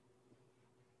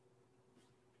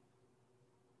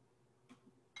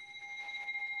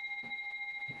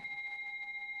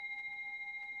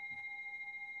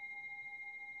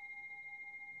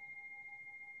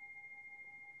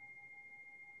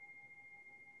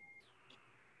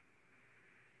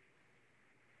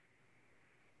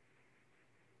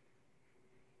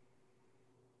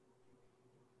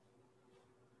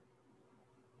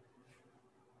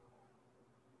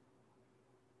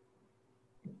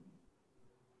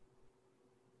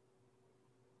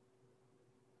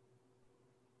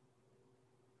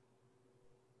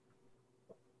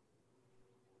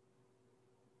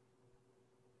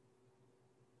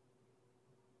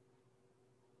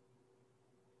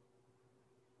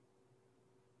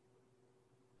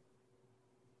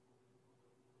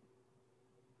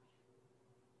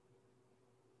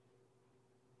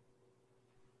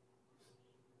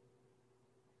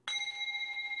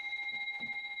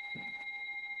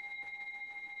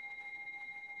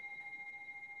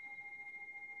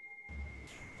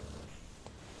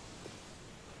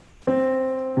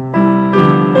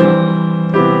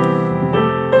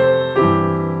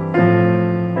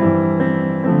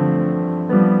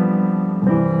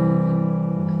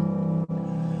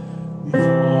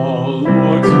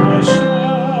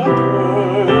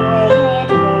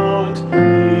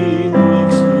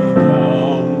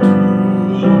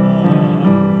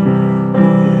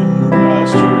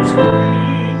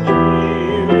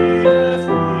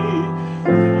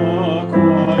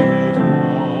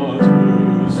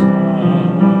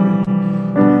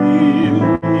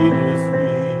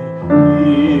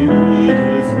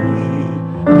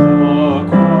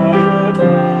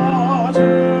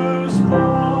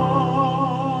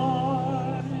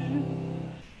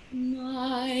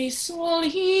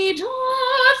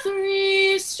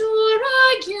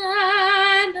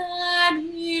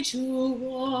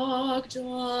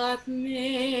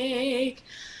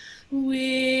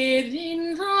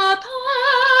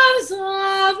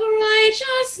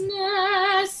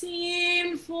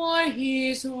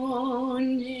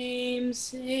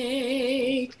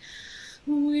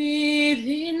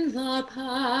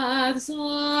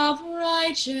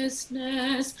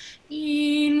 Righteousness,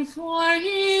 in for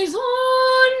his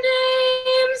own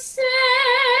name's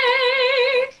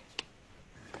sake.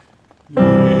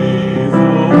 Yea,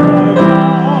 though I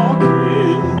walk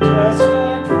in death's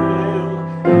dark vale,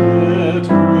 yet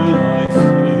will I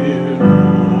fear no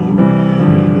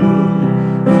ill.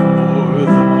 For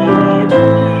thou art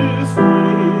with me,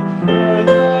 and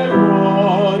thy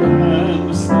rod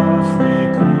and staff they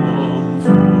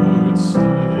comfort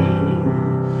still.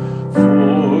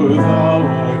 For thou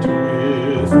art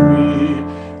with me,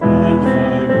 and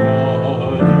thy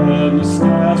rod and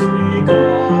staff me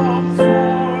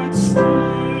comfort still.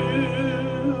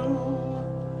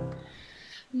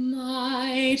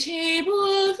 My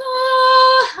table thou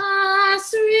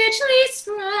hast richly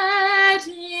spread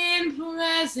in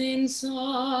presence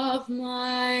of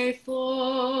my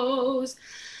foes.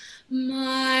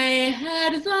 My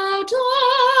head thou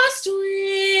dost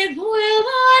with oil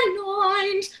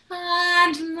anoint,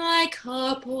 and my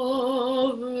cup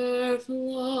overflows.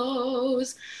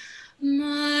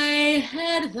 My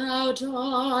head thou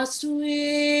dost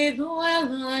with oil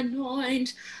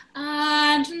anoint,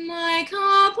 and my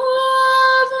cup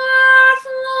overflows.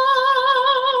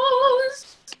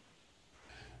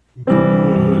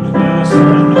 Goodness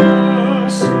and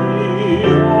mercy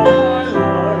all my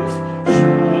life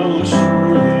shall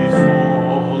surely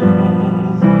follow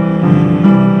me,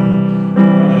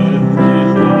 and in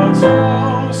God's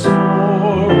house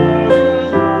forevermore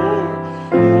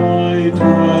my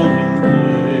dwelling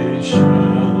place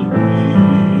shall be,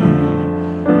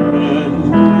 and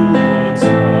in God's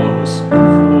house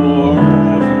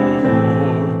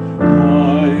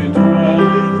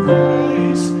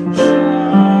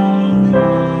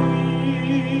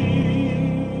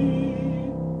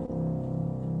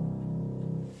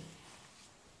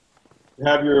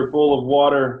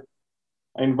water,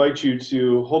 I invite you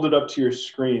to hold it up to your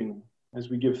screen as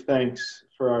we give thanks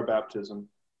for our baptism.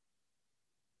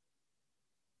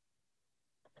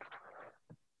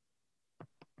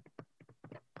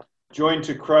 Joined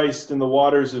to Christ in the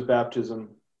waters of baptism,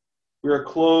 we are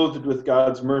clothed with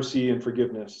God's mercy and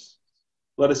forgiveness.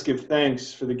 Let us give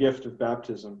thanks for the gift of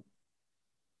baptism.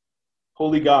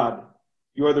 Holy God,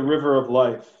 you are the river of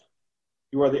life.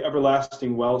 You are the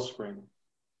everlasting wellspring.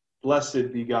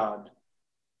 Blessed be God.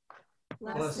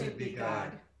 Blessed be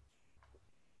God.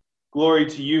 Glory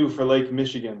to you for Lake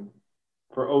Michigan,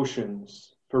 for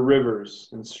oceans, for rivers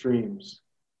and streams.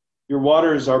 Your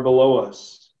waters are below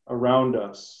us, around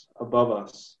us, above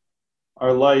us.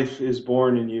 Our life is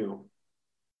born in you.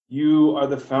 You are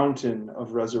the fountain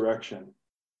of resurrection.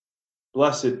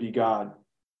 Blessed be God.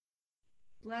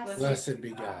 Blessed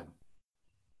be God.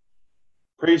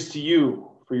 Praise to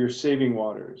you for your saving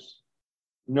waters.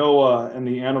 Noah and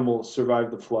the animals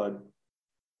survived the flood.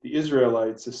 The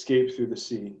Israelites escaped through the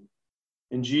sea.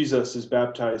 And Jesus is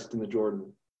baptized in the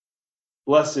Jordan.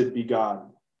 Blessed be God.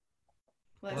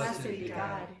 Blessed be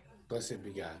God. Blessed be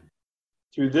God.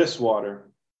 Through this water,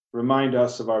 remind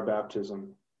us of our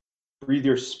baptism. Breathe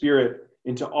your spirit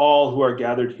into all who are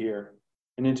gathered here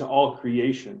and into all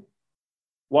creation.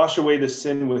 Wash away the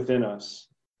sin within us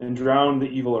and drown the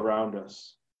evil around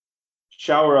us.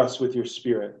 Shower us with your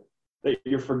spirit, that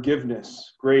your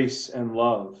forgiveness, grace, and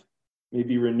love may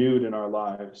be renewed in our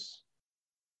lives.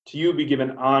 To you be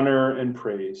given honor and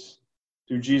praise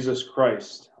through Jesus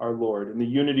Christ, our Lord, in the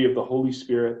unity of the Holy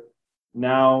Spirit,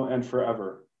 now and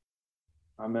forever.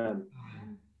 Amen.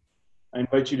 I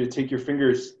invite you to take your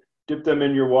fingers, dip them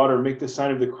in your water, make the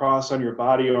sign of the cross on your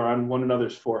body or on one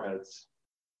another's foreheads.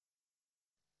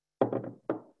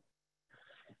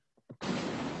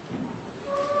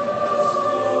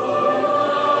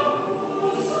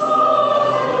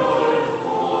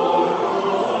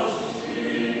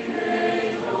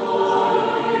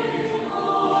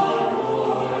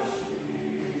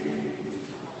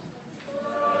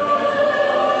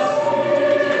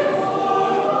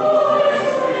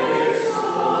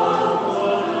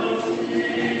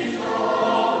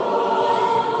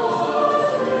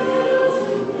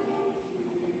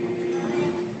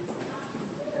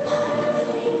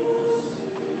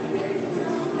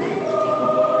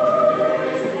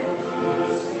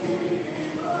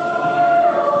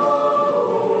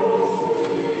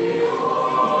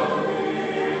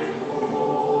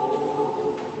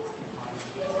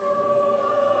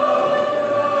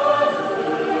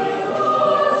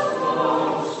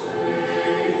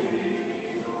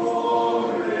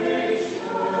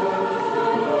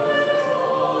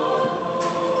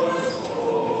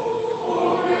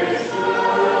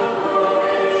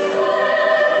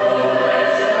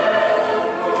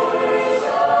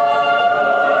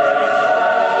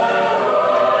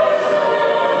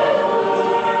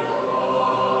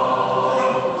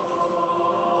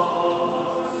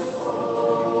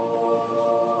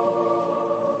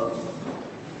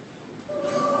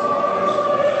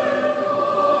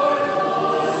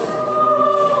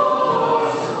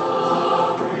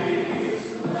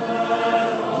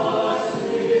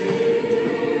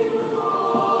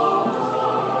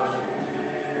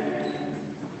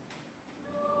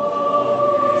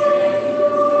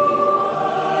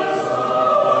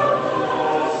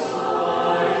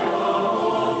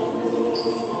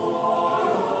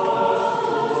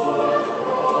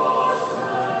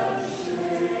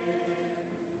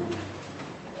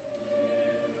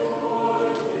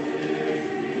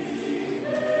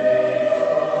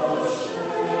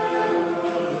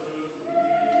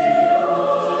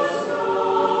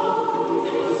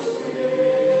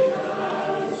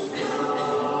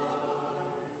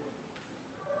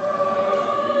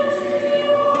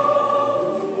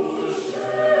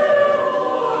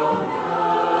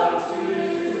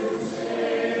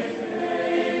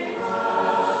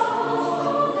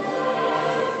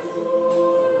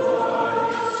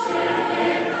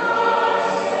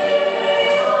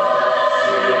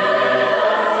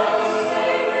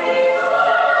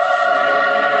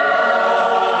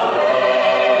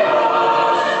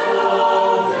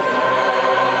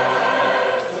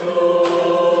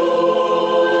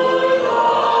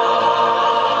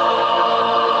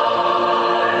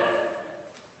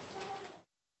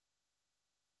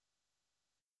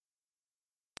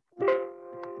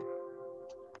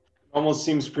 Almost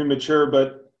seems premature,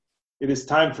 but it is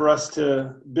time for us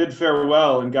to bid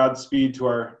farewell and Godspeed to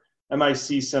our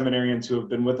MIC seminarians who have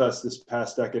been with us this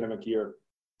past academic year.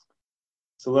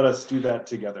 So let us do that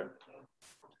together.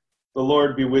 The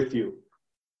Lord be with you.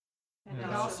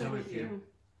 And also with you.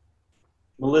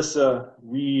 Melissa,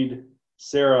 Reed,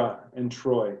 Sarah, and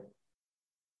Troy.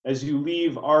 As you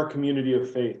leave our community of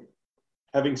faith,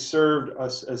 having served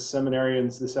us as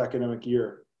seminarians this academic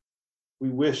year, we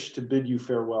wish to bid you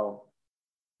farewell.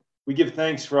 We give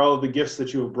thanks for all of the gifts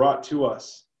that you have brought to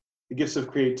us, the gifts of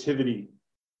creativity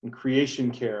and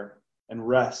creation care and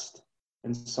rest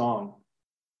and song,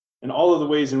 and all of the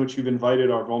ways in which you've invited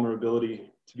our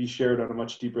vulnerability to be shared on a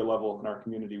much deeper level in our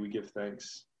community. We give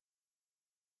thanks.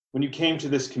 When you came to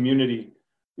this community,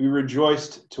 we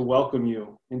rejoiced to welcome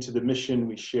you into the mission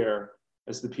we share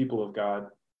as the people of God.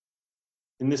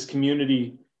 In this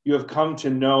community, you have come to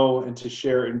know and to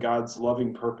share in God's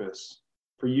loving purpose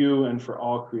for you and for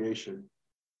all creation.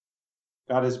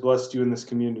 God has blessed you in this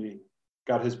community.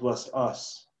 God has blessed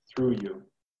us through you.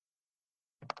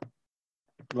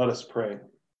 Let us pray.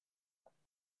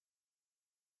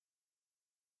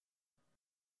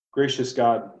 Gracious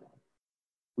God,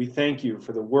 we thank you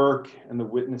for the work and the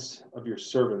witness of your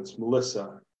servants,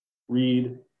 Melissa,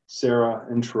 Reed, Sarah,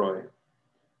 and Troy,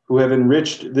 who have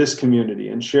enriched this community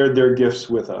and shared their gifts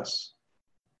with us.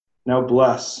 Now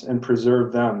bless and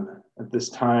preserve them at this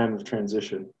time of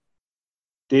transition.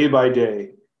 Day by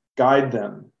day, guide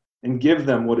them and give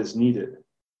them what is needed,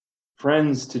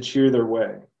 friends to cheer their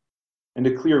way, and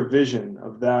a clear vision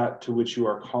of that to which you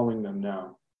are calling them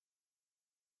now.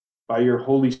 By your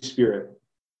Holy Spirit,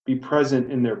 be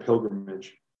present in their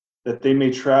pilgrimage, that they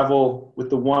may travel with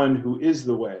the one who is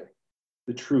the way,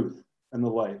 the truth, and the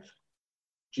life,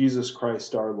 Jesus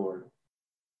Christ our Lord.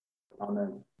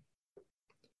 Amen.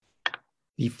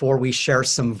 Before we share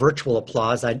some virtual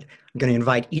applause, I'm going to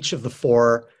invite each of the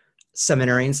 4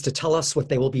 seminarians to tell us what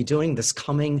they will be doing this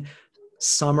coming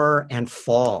summer and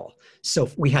fall. So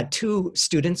we had 2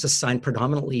 students assigned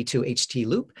predominantly to HT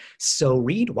Loop. So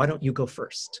Reed, why don't you go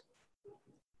first?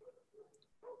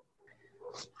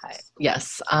 Hi.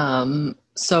 Yes.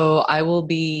 So I will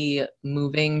be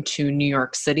moving to New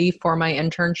York City for my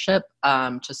internship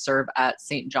to serve at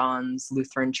St. John's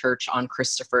Lutheran Church on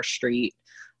Christopher Street.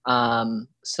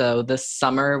 So this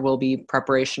summer will be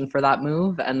preparation for that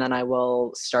move, and then I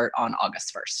will start on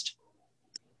August 1st.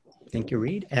 Thank you,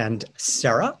 Reed. And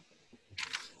Sarah?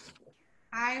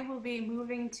 I will be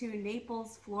moving to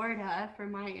Naples, Florida for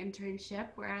my internship,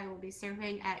 where I will be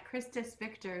serving at Christus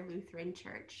Victor Lutheran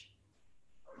Church.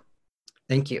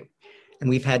 Thank you. And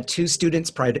we've had 2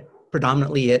 students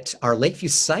predominantly at our Lakeview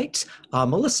site.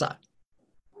 Melissa?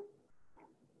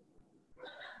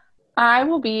 I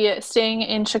will be staying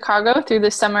in Chicago through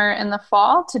the summer and the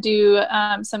fall to do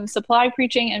some supply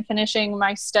preaching and finishing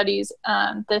my studies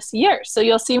this year. So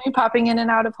you'll see me popping in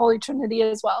and out of Holy Trinity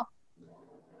as well.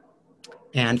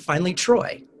 And finally,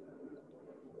 Troy.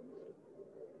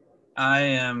 I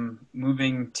am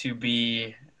moving to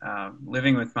be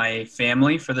living with my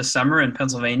family for the summer in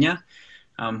Pennsylvania.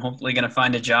 I'm hopefully going to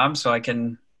find a job so I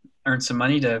can earn some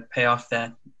money to pay off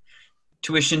that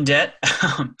tuition debt.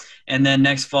 And then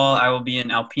next fall, I will be in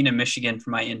Alpena, Michigan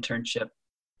for my internship.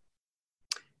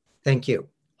 Thank you.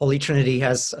 Holy Trinity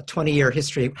has a 20-year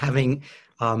history of having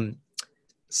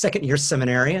second-year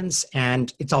seminarians,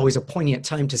 and it's always a poignant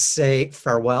time to say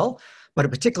farewell, but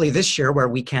particularly this year where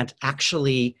we can't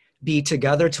actually be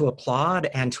together to applaud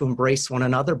and to embrace one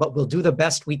another, but we'll do the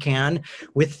best we can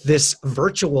with this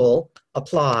virtual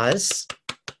applause.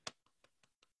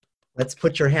 Let's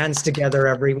put your hands together,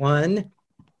 everyone.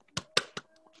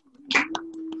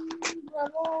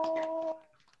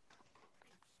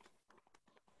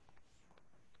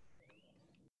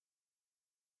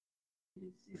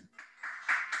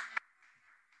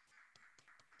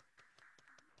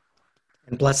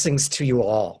 And blessings to you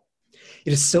all.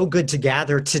 It is so good to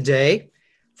gather today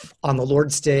on the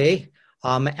Lord's Day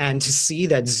and to see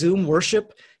that Zoom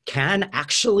worship can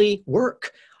actually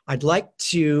work. I'd like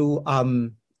to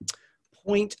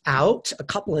point out a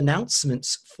couple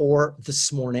announcements for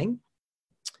this morning.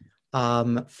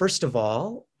 First of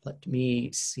all, let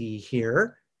me see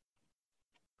here.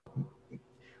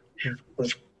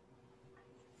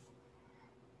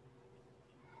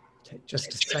 Take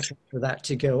just a second for that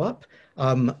to go up.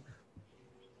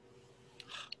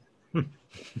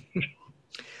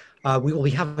 We will be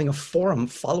having a forum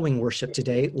following worship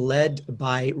today led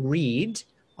by Reed,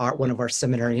 one of our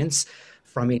seminarians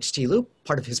from HT Loop,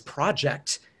 part of his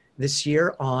project this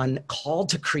year on Call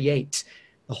to Create,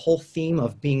 the whole theme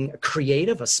of being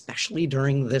creative, especially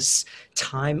during this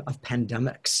time of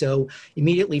pandemic. So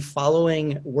immediately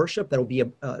following worship, that'll be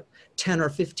a 10 or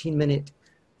 15 minute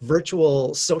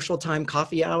virtual social time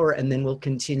coffee hour, and then we'll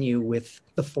continue with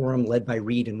the forum led by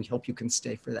Reed, and we hope you can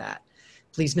stay for that.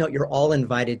 Please note you're all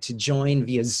invited to join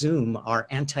via Zoom our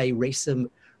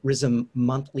anti-racism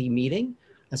monthly meeting.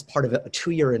 as part of a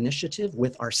 2-year initiative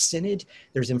with our synod.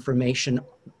 There's information,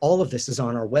 all of this is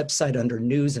on our website under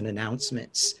news and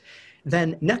announcements.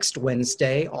 Then next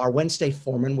Wednesday, our Wednesday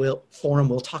forum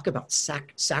will talk about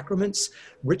sacraments,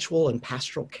 ritual and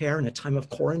pastoral care in a time of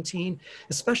quarantine,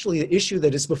 especially the issue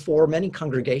that is before many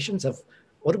congregations of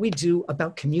what do we do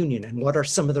about communion, and what are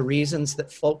some of the reasons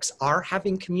that folks are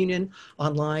having communion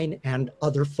online and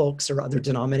other folks or other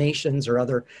denominations or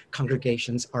other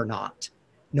congregations are not.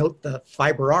 Note the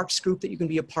Fiber Arts group that you can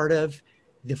be a part of,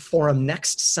 the forum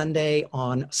next Sunday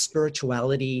on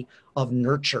spirituality of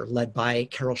nurture, led by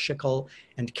Carol Schickel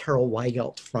and Carol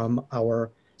Weigelt from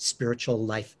our Spiritual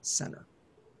Life Center.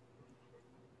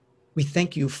 We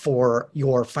thank you for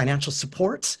your financial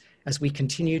support as we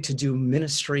continue to do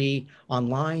ministry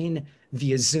online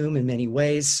via Zoom in many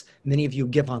ways. Many of you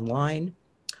give online.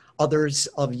 Others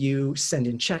of you send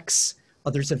in checks.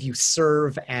 Others of you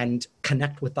serve and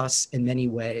connect with us in many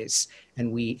ways.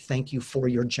 And we thank you for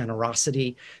your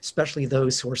generosity, especially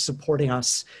those who are supporting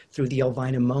us through the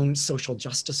Elvina Mohn Social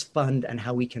Justice Fund and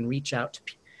how we can reach out to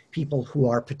people who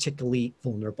are particularly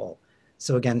vulnerable.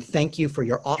 So again, thank you for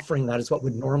your offering. That is what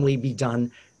would normally be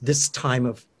done this time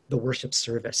of the worship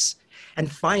service.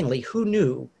 And finally, who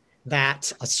knew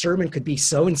that a sermon could be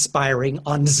so inspiring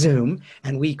on Zoom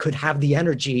and we could have the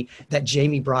energy that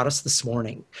Jamie brought us this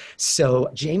morning. So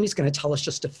Jamie's going to tell us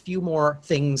just a few more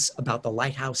things about the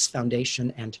Lighthouse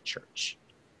Foundation and Church.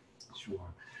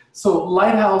 Sure. So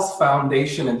Lighthouse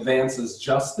Foundation advances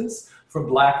justice for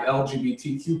Black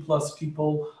LGBTQ+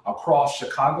 people across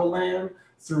Chicagoland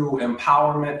through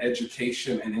empowerment,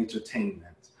 education, and entertainment.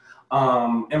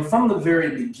 And from the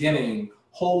very beginning,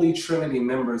 Holy Trinity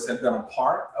members have been a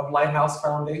part of Lighthouse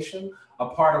Foundation, a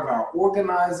part of our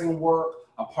organizing work,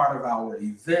 a part of our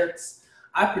events.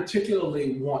 I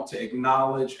particularly want to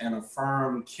acknowledge and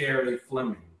affirm Carrie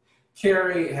Fleming.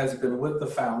 Carrie has been with the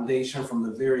foundation from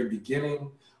the very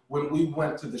beginning. When we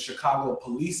went to the Chicago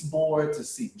Police Board to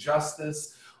seek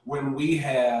justice, when we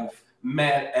have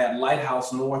met at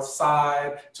Lighthouse North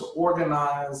Side to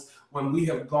organize, when we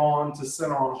have gone to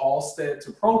Center on Halstead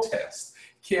to protest,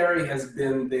 Carrie has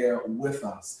been there with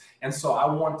us. And so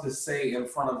I want to say in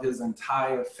front of his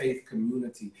entire faith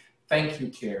community, thank you,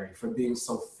 Carrie, for being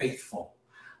so faithful.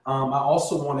 I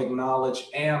also want to acknowledge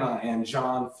Anna and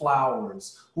John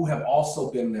Flowers, who have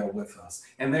also been there with us.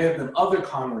 And there have been other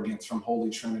congregants from Holy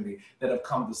Trinity that have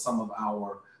come to some of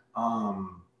our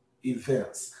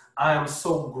events. I am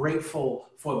so grateful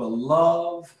for the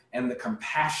love and the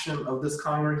compassion of this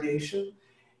congregation.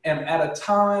 And at a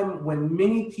time when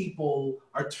many people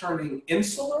are turning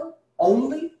insular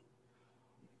only,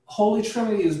 Holy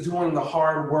Trinity is doing the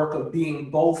hard work of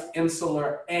being both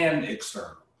insular and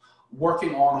external,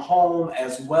 working on home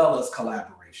as well as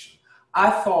collaboration.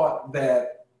 I thought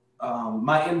that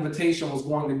my invitation was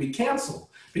going to be canceled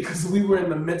because we were in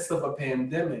the midst of a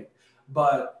pandemic,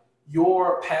 but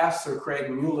your pastor, Craig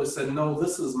Mueller, said, no,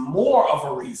 this is more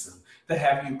of a reason to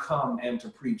have you come and to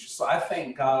preach. So I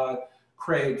thank God,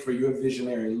 Craig, for your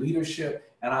visionary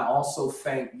leadership, and I also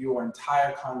thank your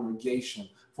entire congregation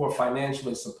for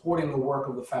financially supporting the work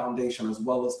of the foundation as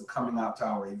well as the coming out to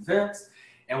our events.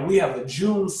 And we have a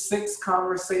June 6th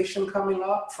conversation coming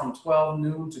up from 12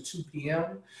 noon to 2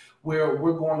 p.m. where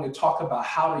we're going to talk about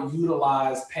how to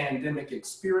utilize pandemic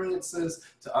experiences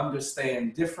to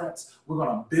understand difference. We're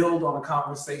going to build on a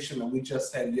conversation that we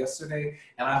just had yesterday,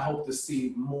 and I hope to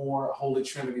see more Holy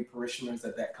Trinity parishioners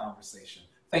at that conversation.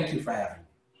 Thank you for having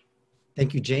me.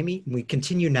 Thank you, Jamie. We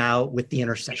continue now with the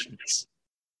intercessions.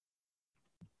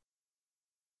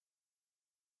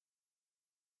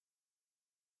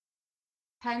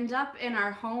 Penned up in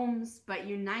our homes, but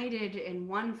united in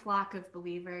one flock of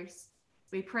believers,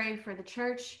 we pray for the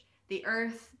church, the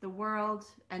earth, the world,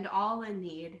 and all in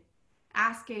need,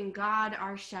 asking God,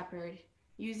 our shepherd,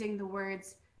 using the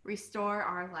words, restore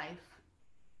our life.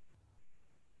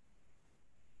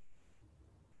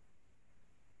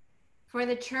 For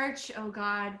the church, O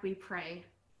God, we pray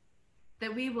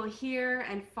that we will hear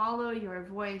and follow your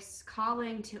voice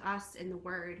calling to us in the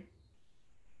word,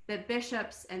 that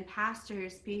bishops and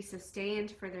pastors be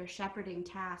sustained for their shepherding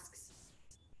tasks,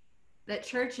 that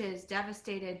churches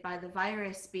devastated by the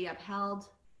virus be upheld,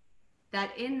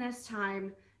 that in this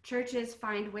time, churches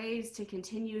find ways to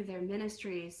continue their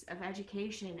ministries of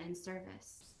education and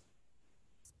service.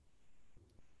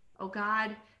 O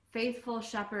God, faithful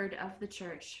shepherd of the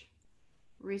church,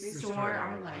 restore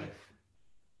our life.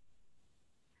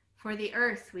 For the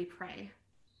earth we pray,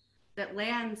 that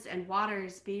lands and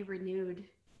waters be renewed,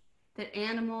 that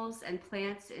animals and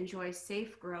plants enjoy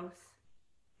safe growth,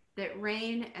 that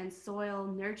rain and soil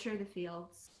nurture the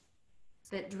fields,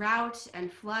 that drought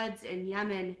and floods in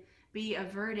Yemen be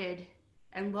averted,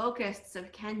 and locusts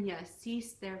of Kenya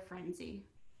cease their frenzy.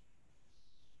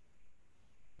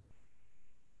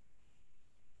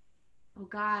 O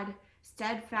God,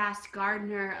 steadfast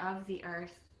gardener of the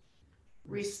earth,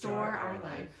 restore our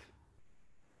life.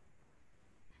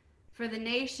 For the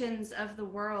nations of the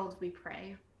world we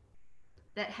pray,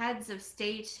 that heads of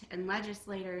state and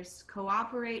legislators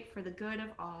cooperate for the good of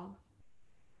all,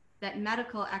 that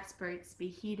medical experts be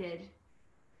heeded,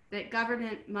 that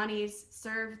government monies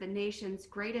serve the nation's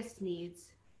greatest needs,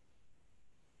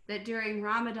 that during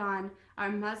Ramadan our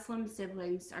Muslim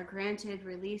siblings are granted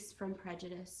release from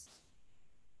prejudice.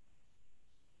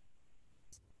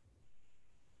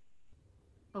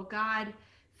 O God,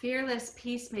 fearless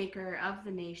peacemaker of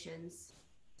the nations,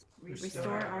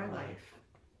 restore our life.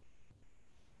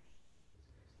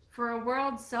 For a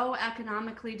world so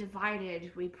economically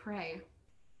divided, we pray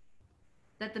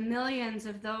that the millions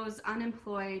of those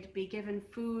unemployed be given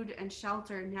food and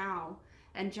shelter now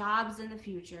and jobs in the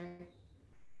future,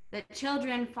 that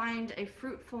children find a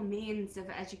fruitful means of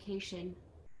education,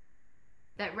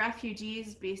 that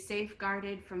refugees be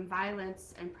safeguarded from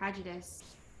violence and prejudice,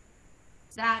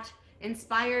 that,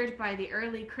 inspired by the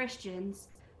early Christians,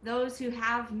 those who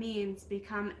have means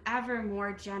become ever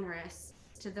more generous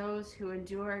to those who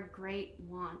endure great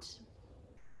want.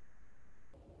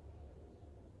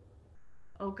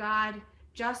 O God,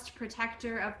 just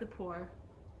protector of the poor,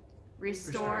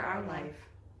 restore our life.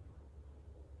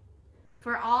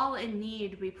 For all in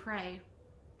need, we pray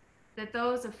that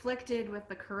those afflicted with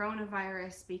the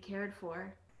coronavirus be cared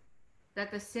for,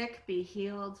 that the sick be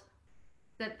healed,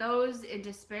 that those in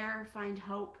despair find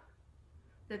hope,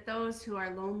 that those who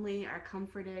are lonely are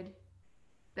comforted,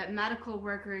 that medical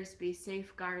workers be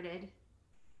safeguarded,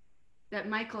 that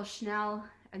Michael Schnell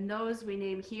and those we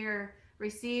name here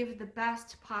receive the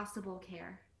best possible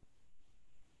care.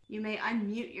 You may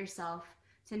unmute yourself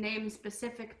to name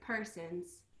specific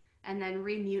persons and then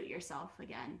remute yourself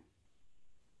again.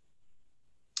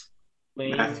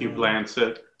 Matthew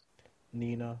Blancett.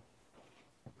 Nina.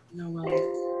 Noel.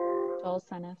 Joel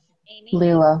Senes.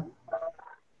 Leela.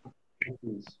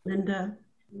 Linda.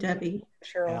 Debbie.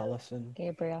 Cheryl. Allison.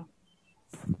 Gabriel.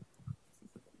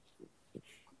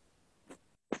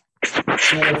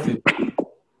 Timothy.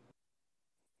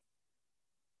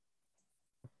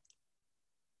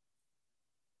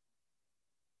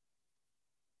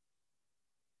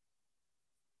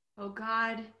 O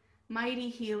God, mighty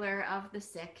healer of the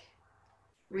sick,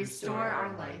 restore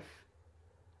our life.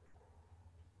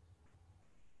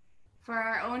 For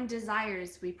our own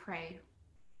desires we pray,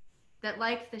 that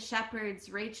like the shepherds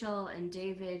Rachel and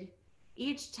David,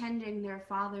 each tending their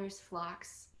father's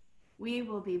flocks, we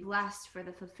will be blessed for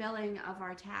the fulfilling of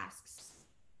our tasks,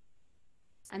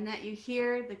 and that you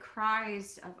hear the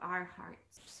cries of our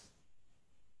hearts.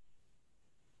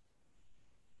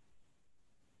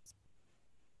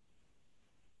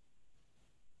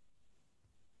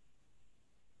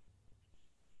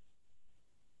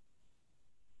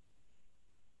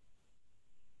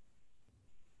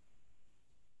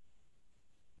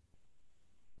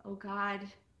 O God,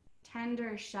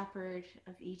 tender shepherd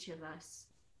of each of us,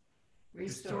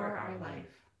 restore our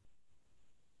life.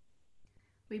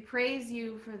 We praise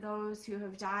you for those who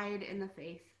have died in the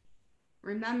faith,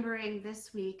 remembering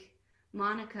this week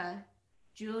Monica,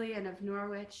 Julian of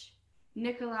Norwich,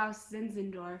 Nikolaus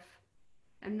Zinzendorf,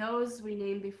 and those we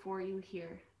name before you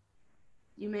here.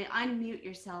 You may unmute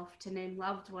yourself to name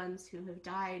loved ones who have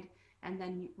died and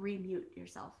then remute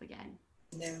yourself again.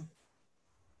 No.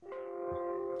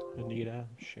 Anita,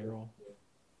 Cheryl,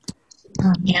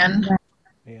 Ann.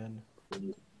 Ann,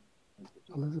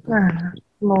 Elizabeth.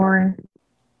 Lauren.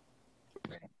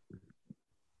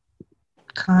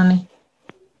 Connie.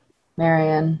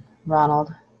 Marion.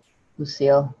 Ronald.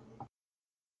 Lucille.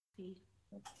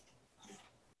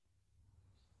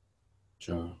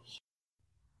 Charles.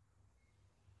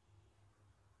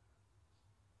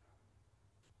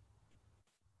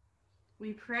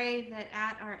 We pray that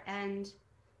at our end,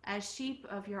 as sheep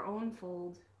of your own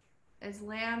fold, as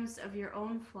lambs of your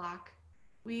own flock,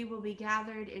 we will be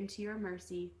gathered into your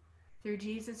mercy through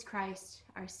Jesus Christ,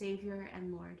 our Savior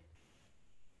and Lord.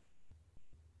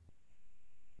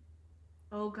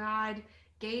 O God,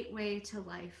 gateway to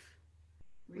life,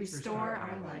 restore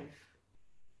our life.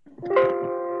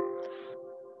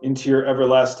 Into your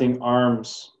everlasting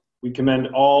arms, we commend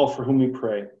all for whom we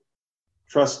pray,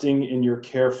 trusting in your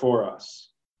care for us.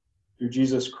 Through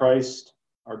Jesus Christ,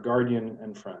 our guardian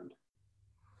and friend.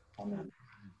 Amen.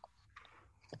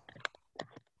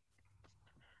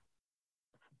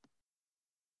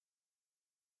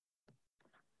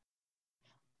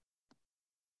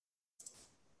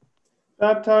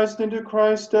 Baptized into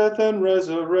Christ's death and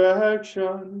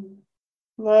resurrection,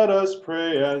 let us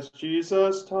pray as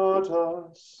Jesus taught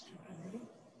us.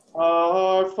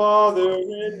 Our Father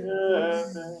in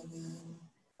heaven,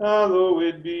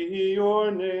 hallowed be your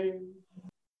name.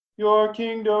 Your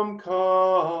kingdom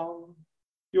come,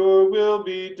 your will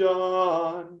be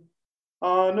done,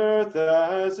 on earth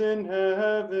as in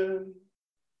heaven.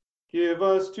 Give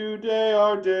us today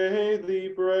our daily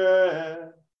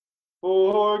bread.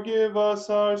 Forgive us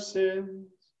our sins,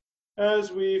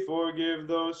 as we forgive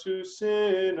those who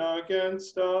sin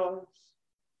against us.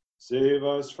 Save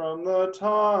us from the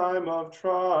time of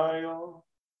trial,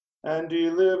 and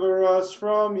deliver us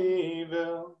from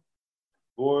evil.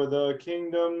 For the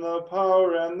kingdom, the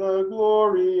power, and the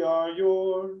glory are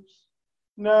yours,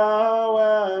 now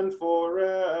and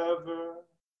forever.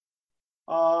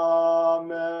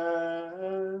 Amen.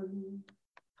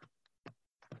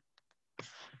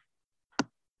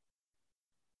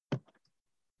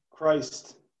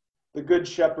 Christ, the Good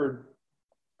Shepherd,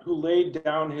 who laid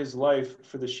down his life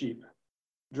for the sheep,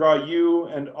 draw you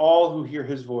and all who hear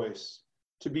his voice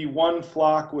to be one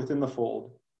flock within the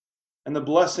fold. And the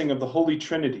blessing of the Holy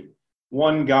Trinity,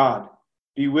 one God,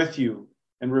 be with you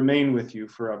and remain with you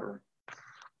forever.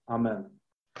 Amen.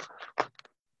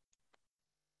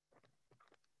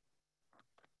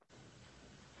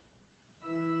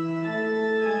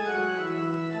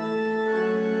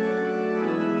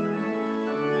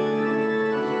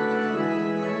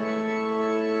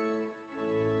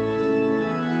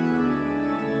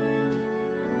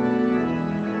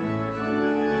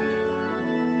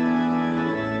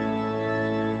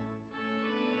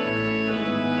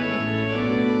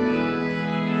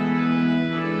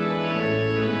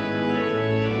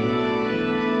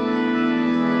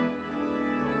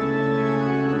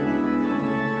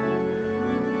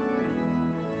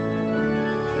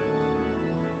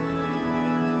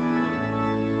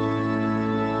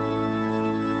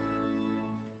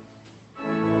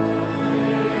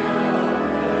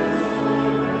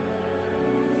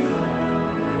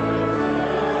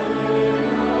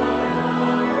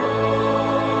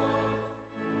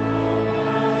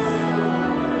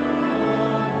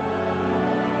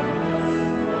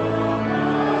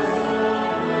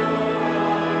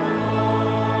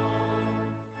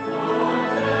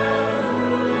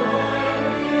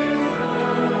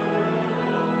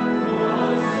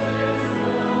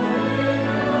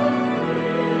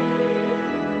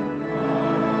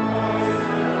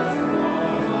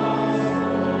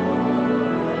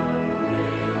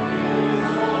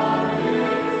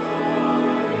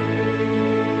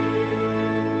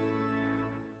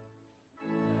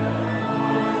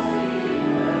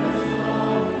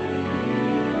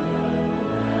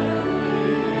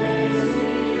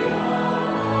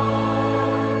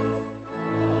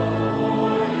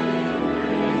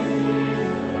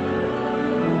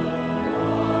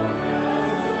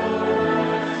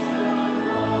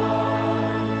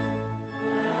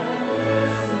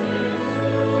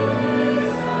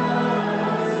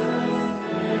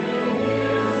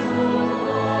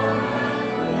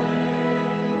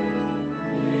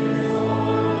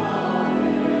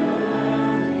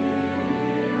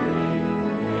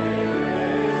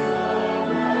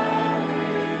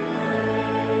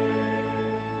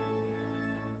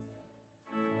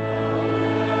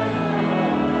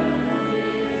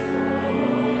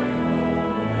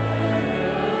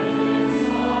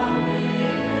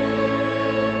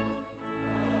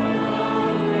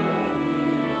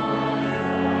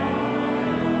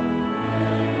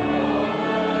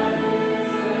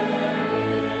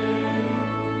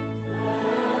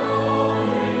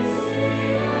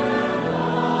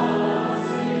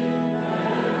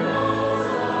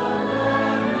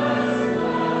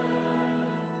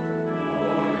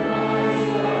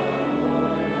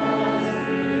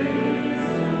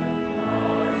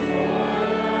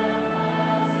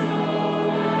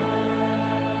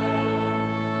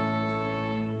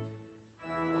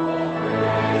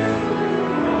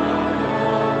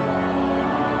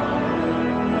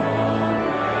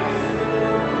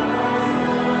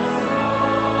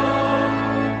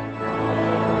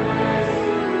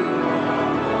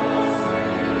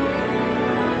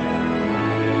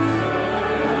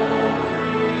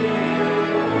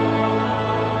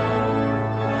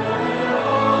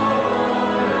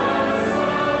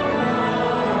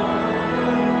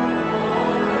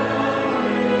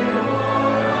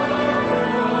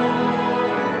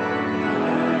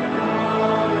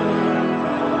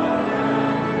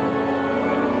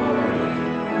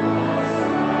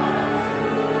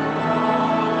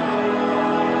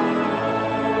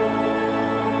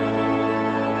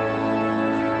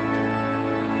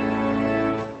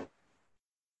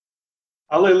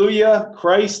 Alleluia,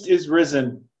 Christ is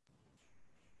risen.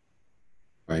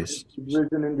 Christ is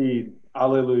risen indeed.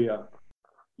 Alleluia.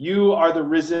 You are the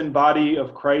risen body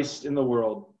of Christ in the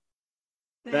world.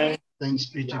 Thanks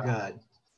be to God.